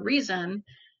episode for a reason.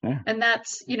 Yeah. And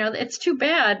that's, it's too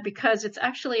bad because it's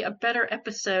actually a better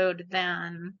episode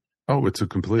than. Oh, it's a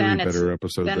completely better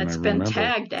episode than it's I been remember.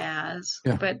 Tagged as.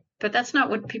 Yeah. But that's not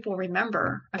what people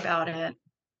remember about it.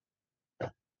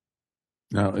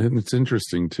 Now, and it's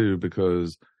interesting too,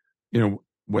 because,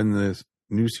 when this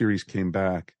new series came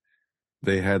back,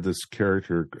 they had this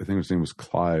character, I think his name was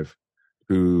Clive,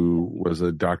 who was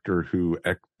a Doctor Who,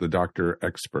 the Doctor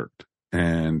expert.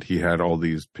 And he had all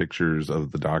these pictures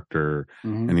of the Doctor,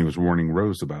 and he was warning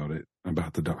Rose about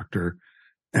the Doctor.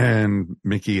 And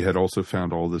Mickey had also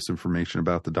found all this information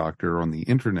about the Doctor on the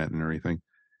internet and everything.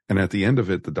 And at the end of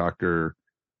it, the Doctor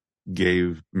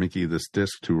gave Mickey this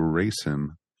disc to erase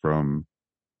him from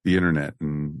the internet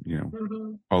and,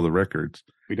 all the records.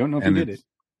 We don't know if he did it.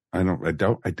 I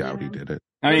doubt he did it.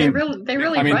 I mean, they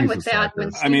really run with that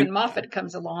when Stephen Moffat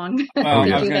comes along. Well,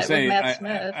 I was going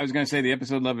to say the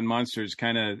episode Love and Monsters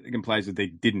kind of implies that they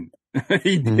didn't.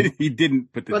 He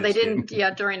didn't put the. Well, they didn't.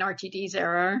 Yeah, during RTD's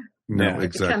era. No, it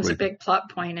exactly. becomes a big plot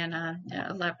point in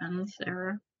 11's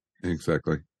era.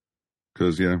 Exactly,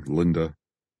 because Linda.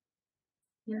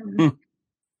 Yeah.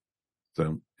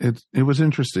 So it was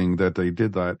interesting that they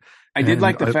did that. I did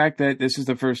like the fact that this is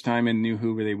the first time in New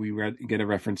Who where we get a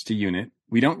reference to UNIT.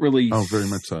 We don't really very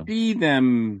much so. See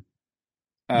them.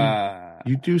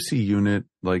 You do see UNIT,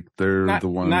 like they're the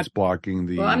ones blocking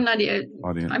the audience.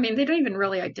 I mean, they don't even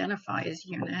really identify as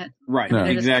UNIT. Right, no.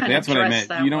 Exactly. That's what I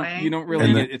meant. You don't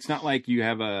really. It's not like you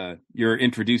have you're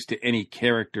introduced to any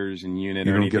characters in UNIT.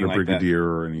 You or don't anything get a like brigadier that.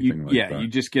 or anything like that. Yeah, you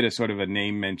just get a sort of a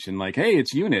name mention, like, "Hey,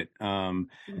 it's UNIT," and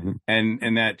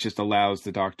that just allows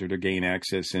the Doctor to gain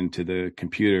access into the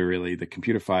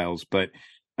computer files. But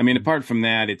I mean, apart from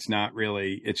that, it's not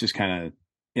really. It's just kind of.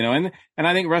 And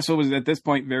I think Russell was at this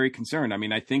point very concerned. I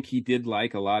mean, I think he did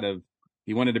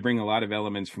he wanted to bring a lot of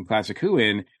elements from Classic Who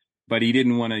in, but he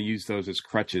didn't want to use those as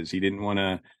crutches. He didn't want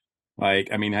to,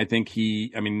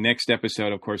 next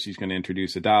episode, of course, he's going to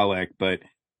introduce a Dalek, but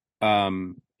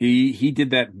he did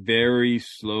that very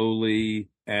slowly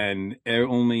and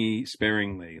only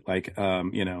sparingly.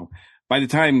 By the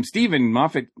time Stephen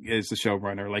Moffat is the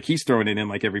showrunner, he's throwing it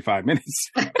in every 5 minutes.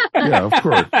 Yeah, of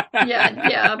course.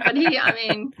 yeah, but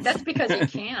that's because he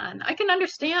can. I can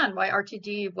understand why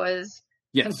RTD was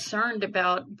concerned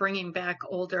about bringing back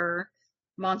older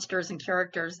monsters and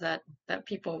characters that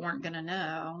people weren't going to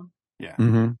know.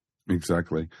 Yeah,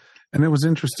 exactly. And it was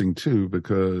interesting too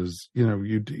because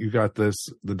you got the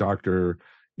Doctor.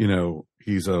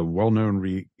 He's a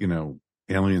well-known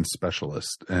alien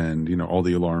specialist, and all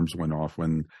the alarms went off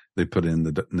when they put in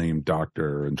the name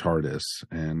Doctor and TARDIS,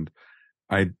 and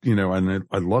I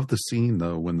love the scene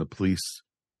though when the police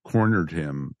cornered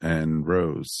him and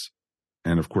Rose,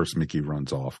 and of course Mickey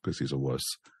runs off because he's a wuss,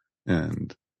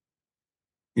 and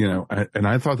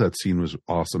I thought that scene was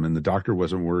awesome, and the Doctor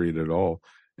wasn't worried at all,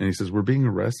 and he says, "We're being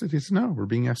arrested." He says, "No, we're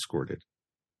being escorted,"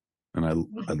 and I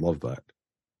love that.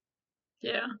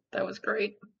 Yeah, that was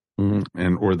great.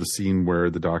 Or the scene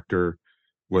where the Doctor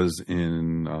was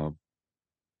in,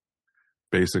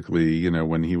 basically,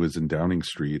 when he was in Downing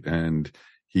Street, and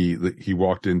he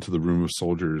walked into the room of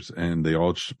soldiers, and they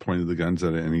all just pointed the guns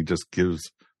at it, and he just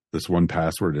gives this one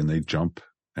password, and they jump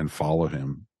and follow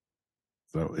him.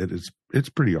 So it's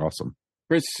pretty awesome.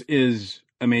 Chris is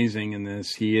amazing in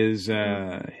this. He is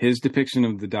his depiction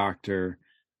of the Doctor,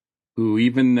 who,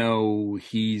 even though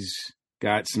he's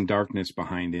got some darkness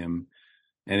behind him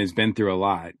and has been through a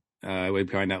lot. We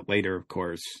find out later, of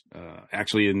course.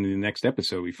 Actually, in the next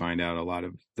episode, we find out a lot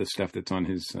of the stuff that's on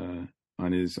his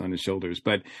shoulders.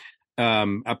 But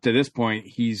up to this point,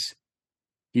 he's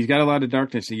got a lot of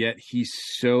darkness, and yet he's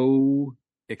so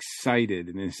excited,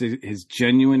 and his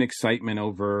genuine excitement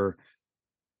over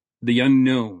the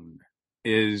unknown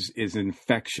is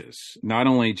infectious, not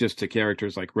only just to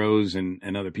characters like Rose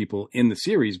and other people in the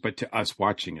series, but to us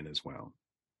watching it as well.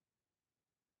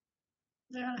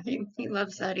 Yeah, he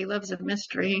loves that. He loves a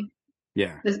mystery.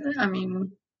 Yeah. I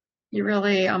mean, you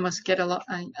really almost get a lot.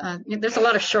 There's a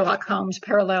lot of Sherlock Holmes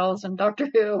parallels in Doctor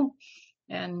Who,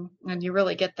 and you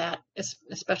really get that,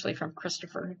 especially from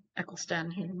Christopher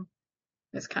Eccleston, who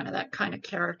is kind of that kind of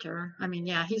character. I mean,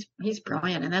 yeah, he's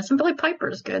brilliant in this, and Billy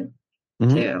Piper's good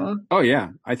too. Oh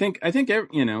yeah, I think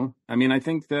you know, I mean, I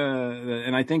think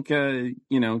and I think you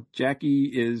know,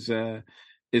 Jackie is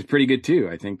pretty good too.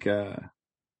 I think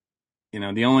you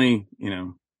know, the only, you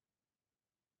know,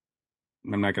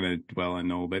 I'm not going to dwell on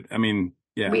Noel, but I mean,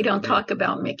 yeah, we don't talk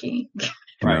about Mickey.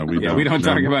 Right. No, we don't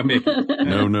talk about Mickey.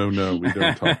 No, we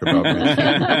don't talk about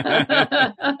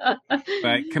Mickey.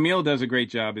 But Camille does a great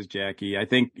job as Jackie. I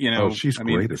think, you know, she's I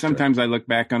mean, great. sometimes I look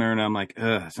back on her and I'm like,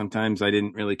 sometimes I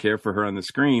didn't really care for her on the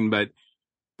screen, but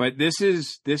this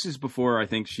is before I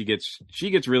think she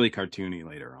gets really cartoony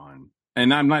later on.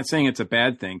 And I'm not saying it's a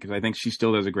bad thing, because I think she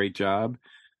still does a great job,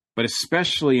 but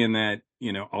especially in that,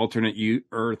 you know, alternate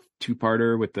Earth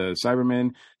 2-parter with the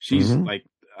Cybermen, she's like,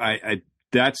 I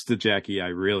that's the Jackie I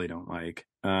really don't like.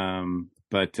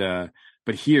 But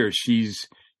here she's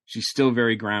still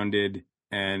very grounded,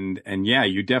 and yeah,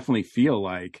 you definitely feel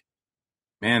like,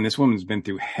 man, this woman's been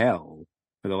through hell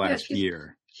for the last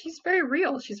year. She's very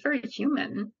real. She's very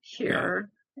human here,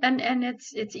 and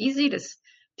it's easy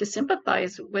to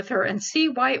sympathize with her and see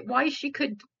why she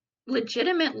could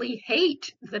legitimately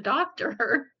hate the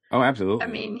Doctor. Oh, absolutely. I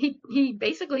mean, he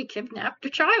basically kidnapped a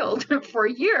child for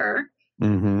a year.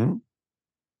 Mm-hmm.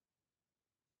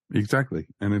 Exactly.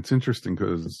 And it's interesting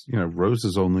because, you know, Rose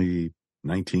is only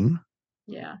 19.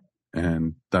 Yeah.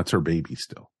 And that's her baby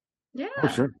still. Yeah. Oh,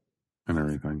 sure. And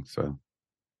everything. So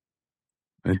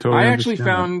I actually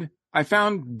found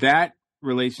that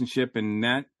relationship and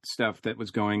that stuff that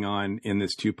was going on in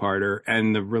this 2-parter,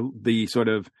 and the sort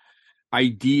of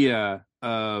idea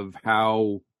of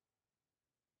how,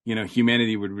 you know,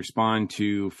 humanity would respond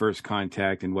to first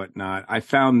contact and whatnot. I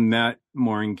found that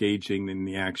more engaging than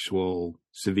the actual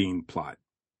Savine plot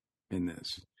in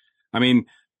this. I mean,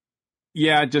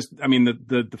 yeah,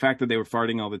 the fact that they were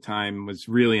farting all the time was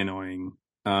really annoying.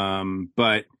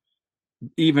 But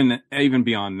even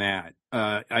beyond that,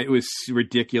 it was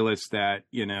ridiculous that,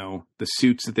 you know, the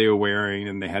suits that they were wearing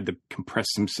and they had to compress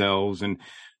themselves. And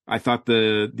I thought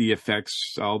the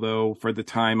effects, although for the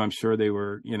time, I'm sure they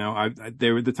were, you know,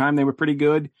 they were pretty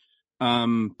good.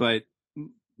 But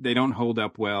they don't hold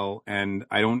up well, and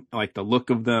I don't like the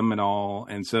look of them at all.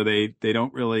 And so they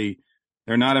don't really,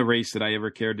 they're not a race that I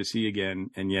ever cared to see again.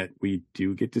 And yet we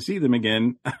do get to see them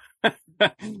again.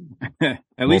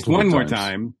 At least one more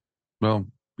time. Well,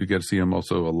 you get to see them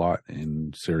also a lot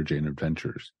in Sarah Jane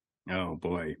Adventures. Oh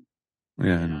boy.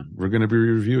 Yeah, we're going to be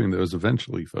reviewing those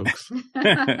eventually, folks.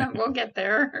 We'll get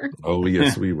there. Oh,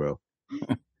 yes, we will.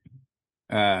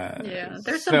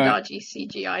 There's some dodgy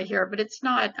CGI here, but it's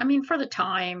not. I mean, for the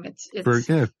time, this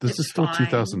is still fine.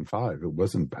 2005. It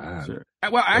wasn't bad. Sure.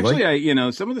 Well, actually,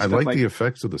 some of the stuff, I like the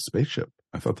effects of the spaceship.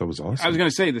 I thought that was awesome. I was going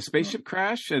to say the spaceship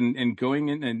crash and going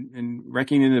in and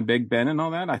wrecking into Big Ben and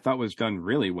all that, I thought was done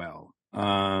really well.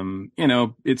 You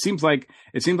know, it seems like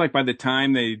by the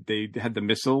time they had the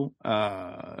missile,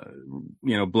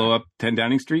 blow up 10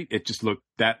 Downing Street, it just looked,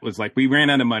 that was like, we ran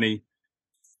out of money.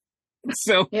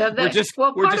 So part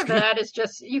of that is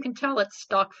just, you can tell it's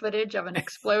stock footage of an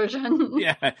explosion.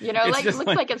 Yeah. You know, like it looks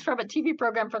like it's from a TV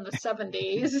program from the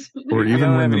 70s. Or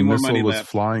even when the missile was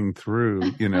flying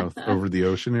through, you know, over the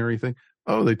ocean and everything.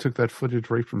 Oh, they took that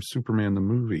footage right from Superman the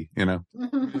movie, you know.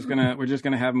 We're just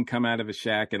gonna have him come out of a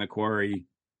shack in a quarry.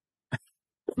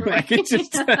 Right. Like it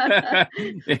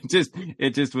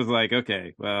just was like,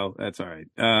 okay, well, that's all right.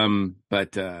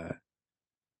 But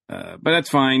that's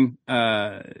fine.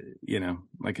 You know,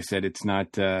 like I said, it's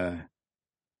not.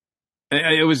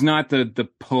 It was not the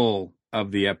pull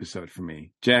of the episode for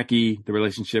me. Jackie, the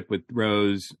relationship with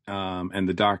Rose, and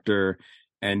the Doctor,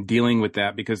 and dealing with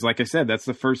that, because, like I said, that's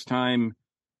the first time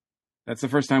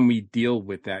we deal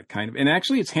with that kind of. And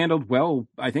actually, it's handled well.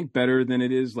 I think better than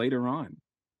it is later on.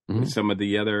 Mm-hmm. With some of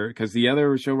the other, because the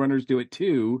other showrunners do it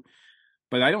too,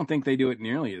 but I don't think they do it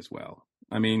nearly as well.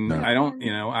 I mean, no.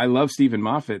 I love Stephen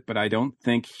Moffat, but I don't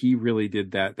think he really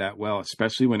did that well,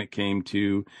 especially when it came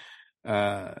to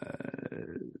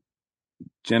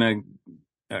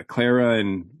Clara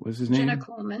and what's his name? Jenna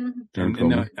Coleman.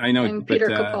 No, I know, and Peter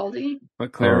Capaldi.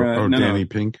 But Clara, Danny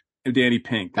Pink. Danny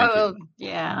Pink. Oh,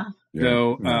 yeah.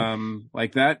 So,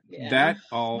 like that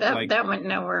went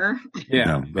nowhere. Yeah,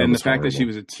 no, and the fact horrible. that she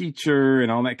was a teacher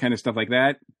and all that kind of stuff like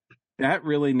that. that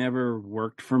really never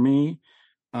worked for me.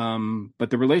 But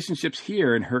the relationships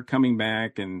here and her coming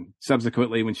back and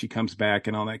subsequently when she comes back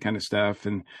and all that kind of stuff.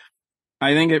 And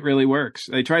I think it really works.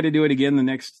 They tried to do it again the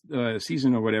next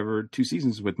season or whatever, 2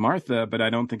 seasons with Martha, but I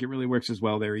don't think it really works as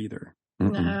well there either.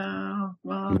 No,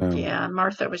 well, yeah,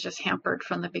 Martha was just hampered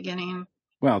from the beginning.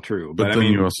 Well, true, but then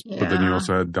you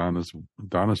also had Donna's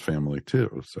family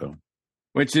too. So,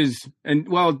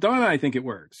 Donna, I think it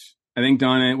works. I think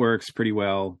Donna, it works pretty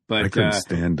well. But I couldn't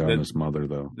stand Donna's mother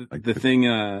though. The thing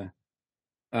about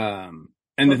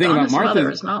Donna's Martha mother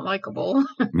is not likable.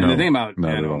 And the thing about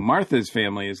Martha's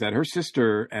family is that her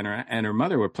sister and her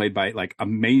mother were played by like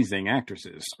amazing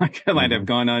actresses. Like have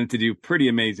gone on to do pretty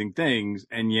amazing things,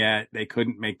 and yet they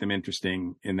couldn't make them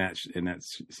interesting in that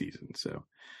season. So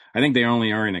I think they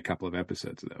only are in a couple of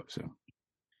episodes though. So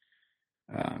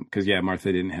because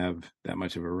Martha didn't have that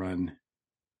much of a run.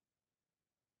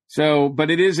 So, but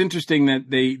it is interesting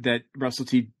that Russell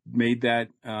T made that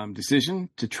decision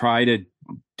to try to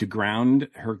ground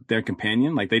their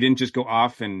companion. Like they didn't just go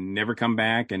off and never come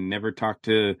back and never talk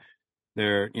to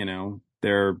their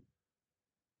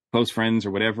close friends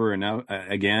or whatever. And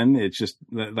again, it's just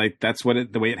like that's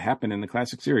the way it happened in the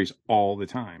classic series all the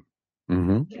time.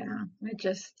 Mm-hmm. Yeah,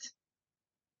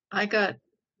 I got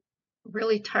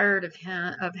really tired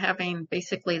of having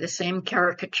basically the same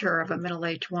caricature of a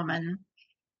middle-aged woman.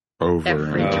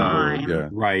 Every time. Yeah.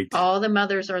 Right. All the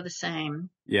mothers are the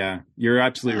same. Yeah, you're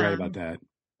absolutely right about that.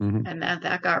 Mm-hmm. And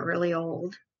that got really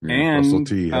old. Yeah, and Russell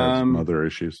T has mother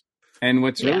issues. And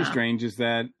what's really strange is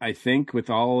that I think with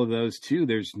all of those too,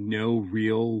 there's no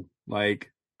real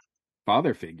like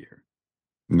father figure.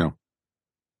 No.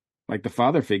 Like the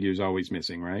father figure is always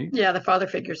missing, right? Yeah, the father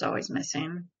figure is always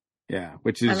missing. Yeah,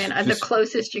 which is the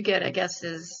closest you get, I guess,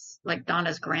 is like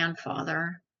Donna's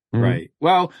grandfather. Mm-hmm. Right.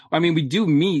 Well, I mean, we do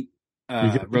meet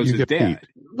Rose's dad.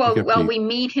 Well, we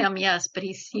meet him, yes, but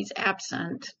he's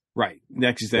absent. Right.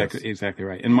 That's exactly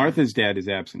right. And Martha's dad is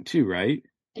absent too, right?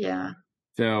 Yeah.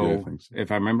 So,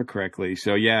 if I remember correctly,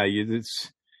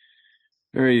 it's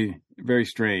very, very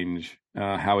strange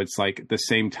how it's like the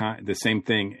same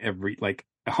thing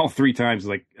all 3 times.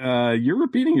 Like you're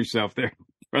repeating yourself there,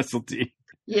 Russell T.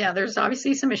 Yeah, there's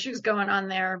obviously some issues going on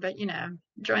there, but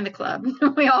join the club.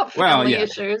 We all have family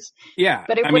issues. Yeah,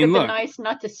 but it would have been nice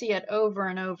not to see it over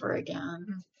and over again.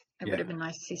 It would have been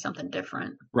nice to see something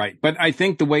different. Right, but I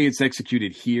think the way it's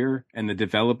executed here and the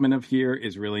development of here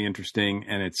is really interesting,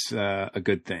 and it's a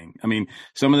good thing. I mean,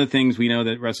 some of the things we know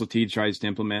that Russell T tries to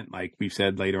implement, like we've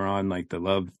said later on, like the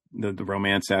love, the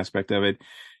romance aspect of it,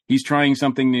 he's trying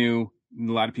something new. A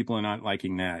lot of people are not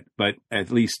liking that, but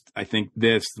at least I think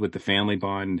this with the family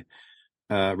bond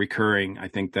recurring, I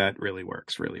think that really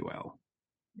works really well.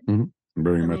 Mm-hmm.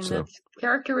 Very much so.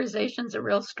 Characterization's a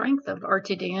real strength of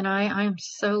RTD, and I'm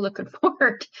so looking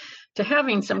forward to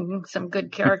having some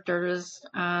good characters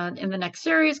in the next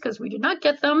series, because we did not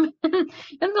get them in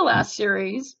the last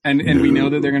series. And we know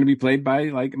that they're going to be played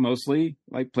by mostly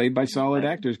played by solid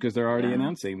actors, because they're already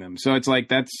announcing them. So it's like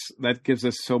that gives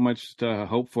us so much to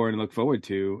hope for and look forward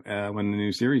to when the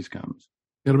new series comes.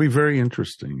 It'll be very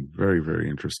interesting. Very, very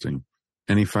interesting.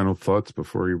 Any final thoughts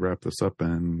before we wrap this up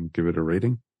and give it a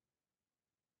rating?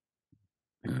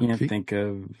 I can't think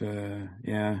of, I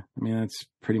mean, that's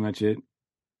pretty much it.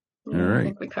 All right. I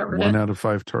think we covered 1 out of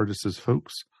 5 TARDISes,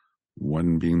 folks.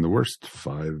 1 being the worst,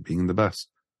 5 being the best.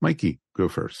 Mikey, go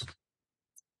first.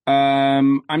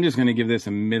 I'm just going to give this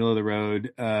a middle of the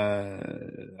road.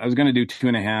 I was going to do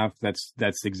 2.5.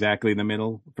 That's exactly the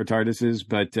middle for TARDISes,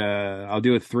 but I'll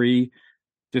do a 3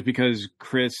 just because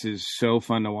Chris is so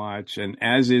fun to watch, and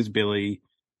as is Billy.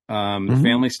 The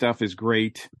family stuff is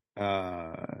great.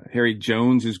 Harry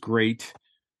Jones is great.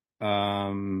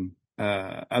 Other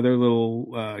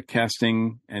little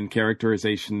casting and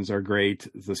characterizations are great.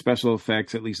 The special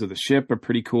effects, at least of the ship, are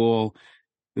pretty cool.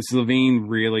 This Levine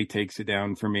really takes it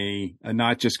down for me,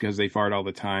 not just because they fart all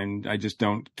the time. I just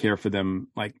don't care for them.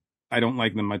 Like, I don't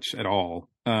like them much at all.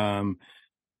 So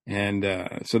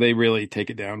they really take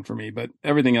it down for me. But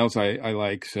everything else I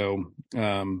like. So,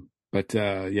 so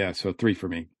 3 for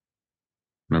me.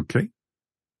 Okay.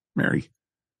 Mary.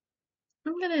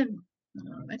 I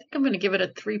think I'm going to give it a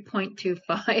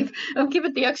 3.25. I'll give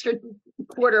it the extra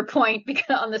quarter point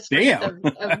because on the strength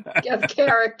of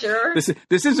character.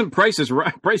 This isn't Price is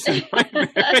Right.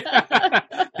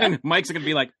 And Mike's going to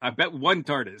be like, I bet 1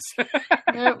 TARDIS.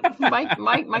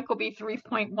 Mike will be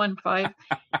 3.15.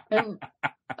 And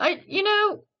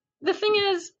the thing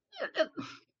is,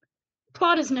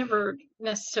 plot is never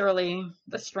necessarily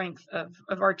the strength of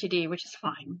RTD, which is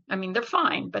fine. I mean, they're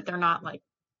fine, but they're not like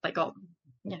all,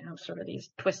 sort of these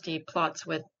twisty plots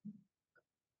with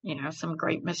some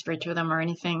great mystery to them or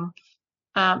anything.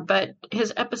 But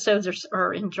his episodes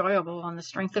are enjoyable on the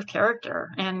strength of character,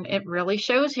 and it really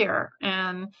shows here.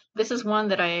 And this is one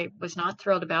that I was not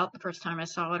thrilled about the first time I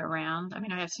saw it around. I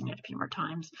mean, I have seen it a few more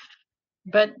times,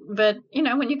 but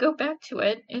when you go back to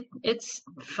it, it's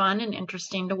fun and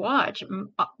interesting to watch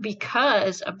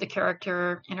because of the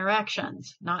character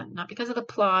interactions, not because of the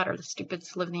plot or the stupid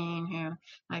Slovene who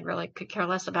I really could care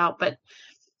less about, but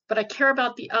I care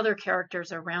about the other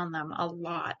characters around them a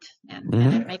lot, and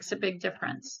it makes a big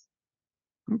difference.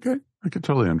 Okay, I can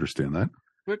totally understand that.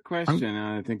 Quick question.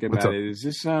 I think about it. Is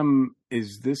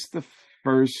this the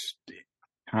first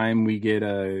time we get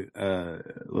a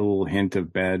little hint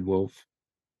of Bad Wolf?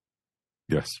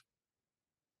 Yes.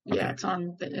 Yeah, it's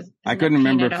on. I couldn't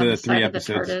remember if the 3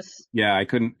 episodes. Yeah, I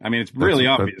couldn't. I mean, it's really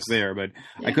obvious there, but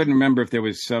yeah. I couldn't remember if there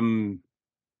was some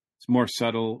more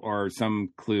subtle or some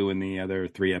clue in the other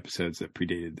 3 episodes that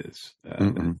predated this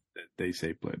that they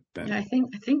say Bad. Yeah, I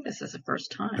think this is the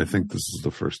first time. I think this is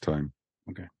the first time.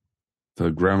 Okay. The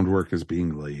groundwork is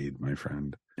being laid, my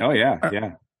friend. Oh yeah,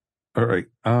 yeah. All right.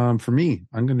 For me,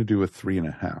 I'm going to do a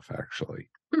 3.5. Actually,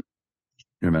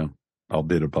 I'll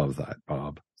bid above that,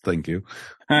 Bob. Thank you.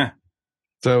 Huh.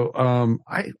 So,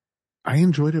 I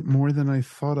enjoyed it more than I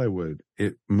thought I would.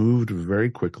 It moved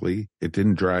very quickly. It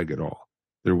didn't drag at all.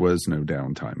 There was no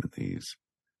downtime in these.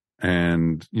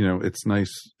 And, it's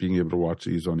nice being able to watch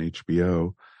these on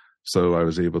HBO. So I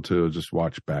was able to just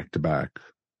watch back to back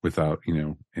without,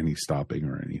 any stopping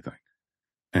or anything.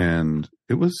 And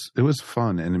it was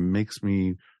fun. And it makes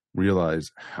me realize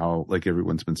how, like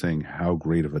everyone's been saying, how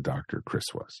great of a doctor Chris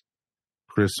was.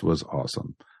 Chris was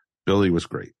awesome. Billy was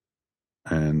great.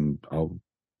 And I'll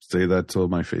say that till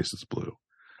my face is blue.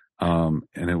 And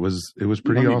it was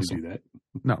pretty awesome. Do that.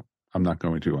 No. I'm not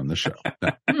going to on the show,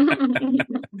 no.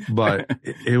 But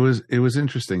it was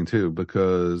interesting too,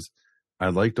 because I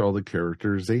liked all the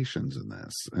characterizations in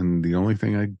this, and the only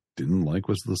thing I didn't like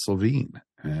was the Slovene,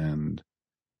 and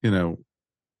the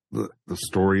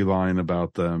storyline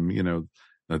about them,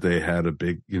 that they had a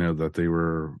big, that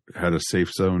they had a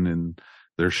safe zone in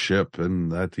their ship,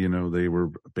 and that they were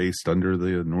based under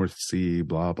the North Sea,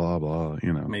 blah blah blah.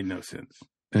 Made no sense.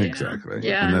 Exactly.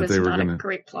 Yeah, and that they were a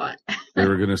great plot. They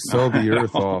were going to sell the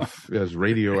Earth off as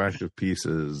radioactive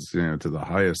pieces, to the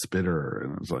highest bidder,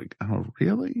 and it was like, oh,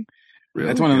 really?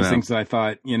 That's one of those things that I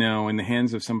thought, in the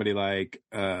hands of somebody like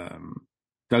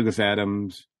Douglas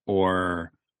Adams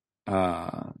or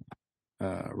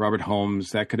Robert Holmes,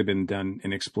 that could have been done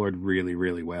and explored really,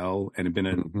 really well, and have been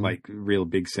a real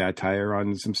big satire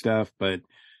on some stuff, but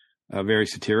very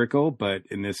satirical. But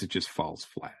in this, it just falls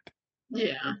flat.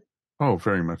 Yeah. Oh,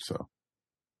 very much so.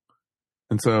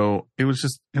 And so it was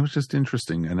just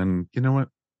interesting. And then, you know what?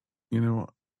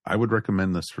 I would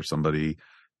recommend this for somebody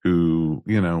who,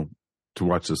 to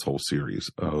watch this whole series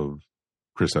of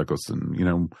Chris Eccleston.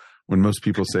 When most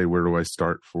people say, where do I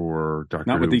start for Doctor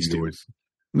Who? Not with these two.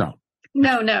 No.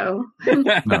 No.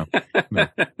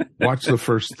 Watch the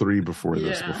first 3 before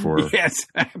this, before. Yes,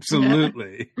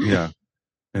 absolutely. Yeah.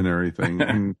 And everything.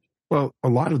 And, well, a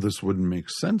lot of this wouldn't make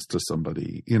sense to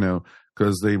somebody,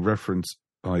 because they reference,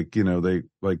 they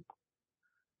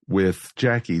with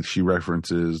Jackie, she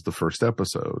references the first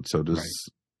episode. So does,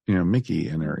 Mickey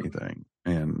and everything.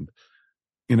 And,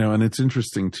 and it's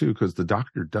interesting too, because the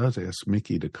doctor does ask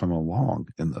Mickey to come along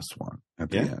in this one at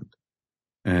the end,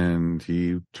 and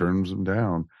he turns him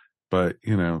down. But,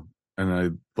 and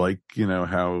I like,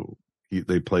 how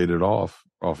they played it off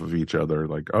of each other.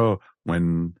 Like, oh,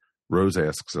 when Rose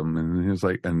asks him, and he's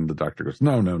like, and the doctor goes,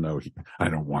 no, I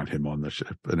don't want him on the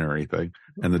ship and everything.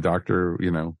 And the doctor,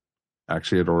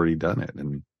 actually had already done it,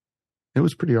 and it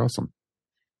was pretty awesome.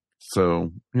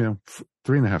 So,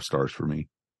 3.5 stars for me.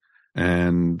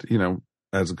 And,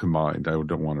 as a combined, I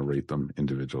don't want to rate them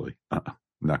individually. I'm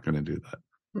not going to do that.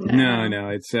 No,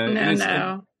 it's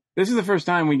no. This is the first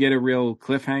time we get a real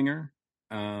cliffhanger.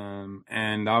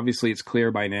 And obviously it's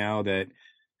clear by now that,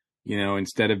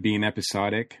 instead of being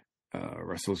episodic,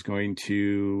 Russell's going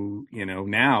to,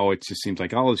 now it just seems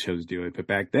like all the shows do it. But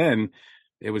back then,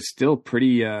 it was still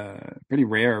pretty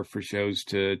rare for shows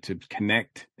to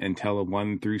connect and tell a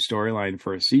 1-through storyline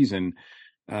for a season.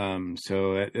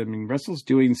 So Russell's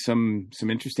doing some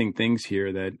interesting things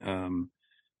here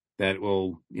that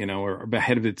will, are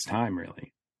ahead of its time,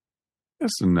 really.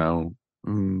 Yes and no.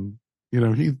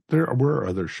 There were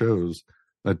other shows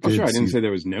that did. Sure, I didn't say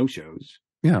there was no shows.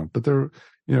 Yeah, but there,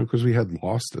 because we had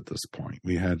Lost at this point.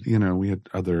 We had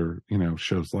other,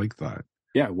 shows like that.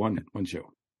 Yeah, one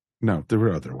show. No, there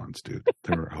were other ones, dude.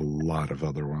 There were a lot of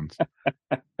other ones.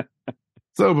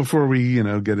 So before we,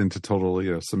 get into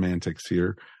total, semantics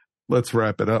here, let's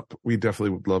wrap it up. We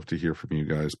definitely would love to hear from you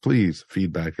guys. Please,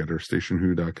 feedback at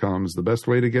ourstationwho.com is the best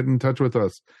way to get in touch with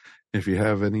us. If you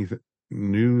have any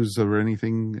news or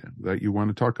anything that you want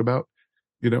to talk about,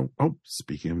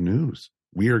 speaking of news,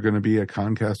 we are going to be at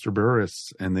Concaster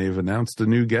Burris, and they've announced a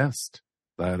new guest.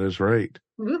 That is right.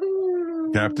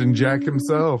 Woo-hoo. Captain Jack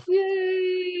himself.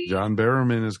 Yay. John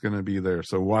Barrowman is going to be there.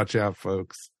 So watch out,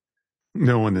 folks.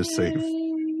 No one is safe.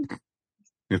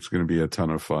 It's going to be a ton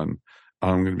of fun.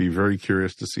 I'm going to be very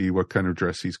curious to see what kind of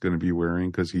dress he's going to be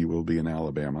wearing, because he will be in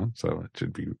Alabama. So it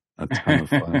should be a ton of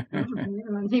fun.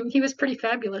 He was pretty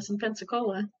fabulous in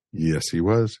Pensacola. Yes, he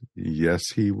was. Yes,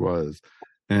 he was.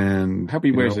 And I hope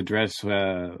he wears a dress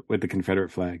with the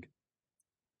Confederate flag.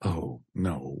 Oh,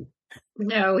 no.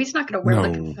 No, he's not going to wear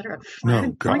the Confederate flag.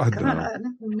 No, God,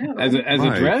 no. As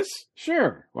a dress?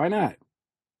 Sure. Why not?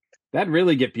 That'd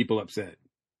really get people upset.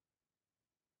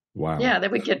 Wow. Yeah, that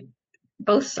would get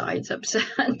both sides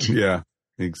upset. Yeah,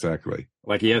 exactly.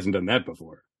 Like he hasn't done that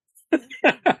before.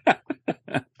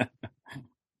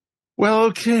 Well,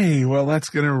 okay. Well, that's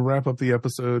going to wrap up the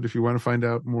episode. If you want to find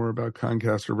out more about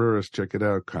Concaster Burris, check it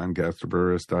out,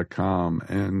 concasterburris.com.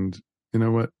 And you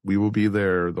know what? We will be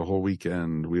there the whole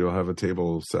weekend. We will have a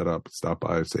table set up. Stop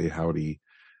by, say howdy.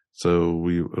 So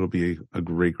it'll be a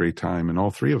great, great time. And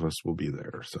all three of us will be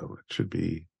there. So it should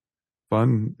be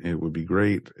fun. It would be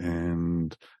great.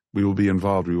 And we will be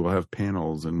involved. We will have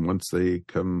panels. And once they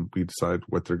come, we decide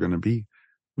what they're going to be.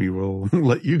 We will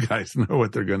let you guys know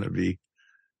what they're going to be.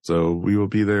 So we will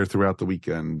be there throughout the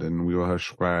weekend, and we will have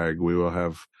swag. We will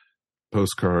have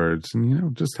postcards,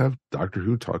 and, just have Doctor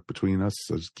Who talk between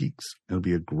us as geeks. It'll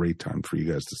be a great time for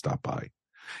you guys to stop by.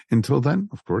 Until then,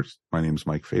 of course, my name's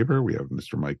Mike Faber. We have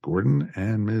Mr. Mike Gordon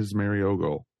and Ms. Mary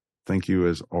Ogle. Thank you,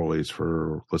 as always,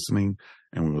 for listening,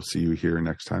 and we will see you here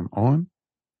next time on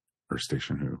Earth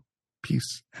Station Who.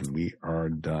 Peace, and we are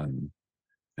done.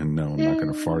 And no, I'm not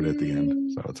going to fart at the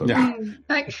end, so it's okay.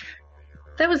 Yeah.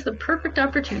 That was the perfect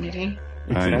opportunity.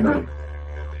 Exactly.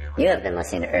 You have been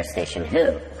listening to Earth Station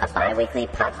Who, a bi-weekly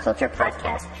pop culture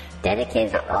podcast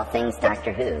dedicated to all things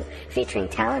Doctor Who, featuring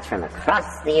talents from across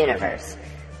the universe.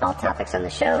 All topics on the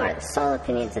show are the sole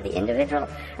opinions of the individual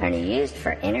and are used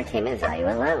for entertainment value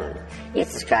alone. You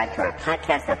subscribe to our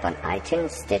podcast up on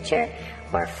iTunes, Stitcher,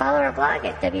 or follow our blog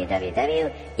at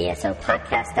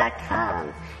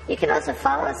www.esopodcast.com. You can also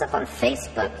follow us up on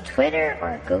Facebook, Twitter,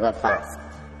 or Google+.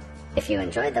 If you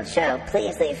enjoyed the show,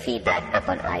 please leave feedback up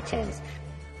on iTunes.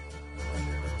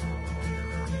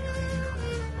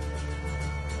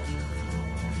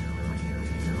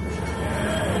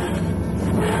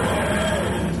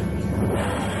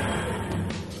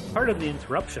 Pardon the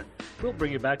interruption. We'll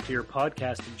bring you back to your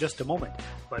podcast in just a moment.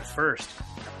 But first,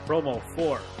 promo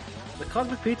for the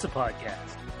Cosmic Pizza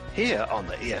Podcast. Here on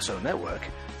the ESO Network,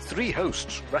 3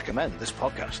 hosts recommend this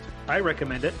podcast. I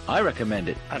recommend it. I recommend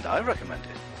it. And I recommend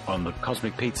it. On the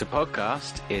Cosmic Pizza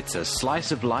Podcast, it's a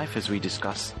slice of life as we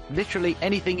discuss literally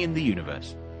anything in the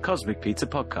universe. Cosmic Pizza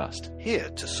Podcast. Here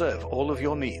to serve all of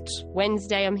your needs.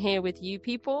 Wednesday, I'm here with you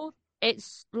people.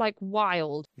 It's like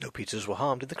wild. No pizzas were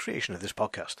harmed in the creation of this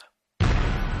podcast.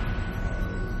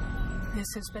 This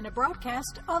has been a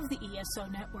broadcast of the ESO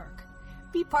Network.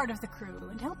 Be part of the crew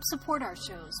and help support our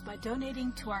shows by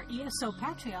donating to our ESO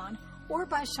Patreon or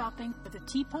by shopping at the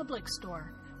TeePublic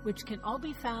store, which can all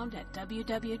be found at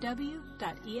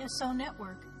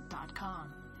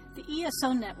www.esonetwork.com. The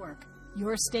ESO Network,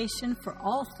 your station for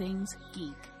all things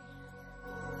geek.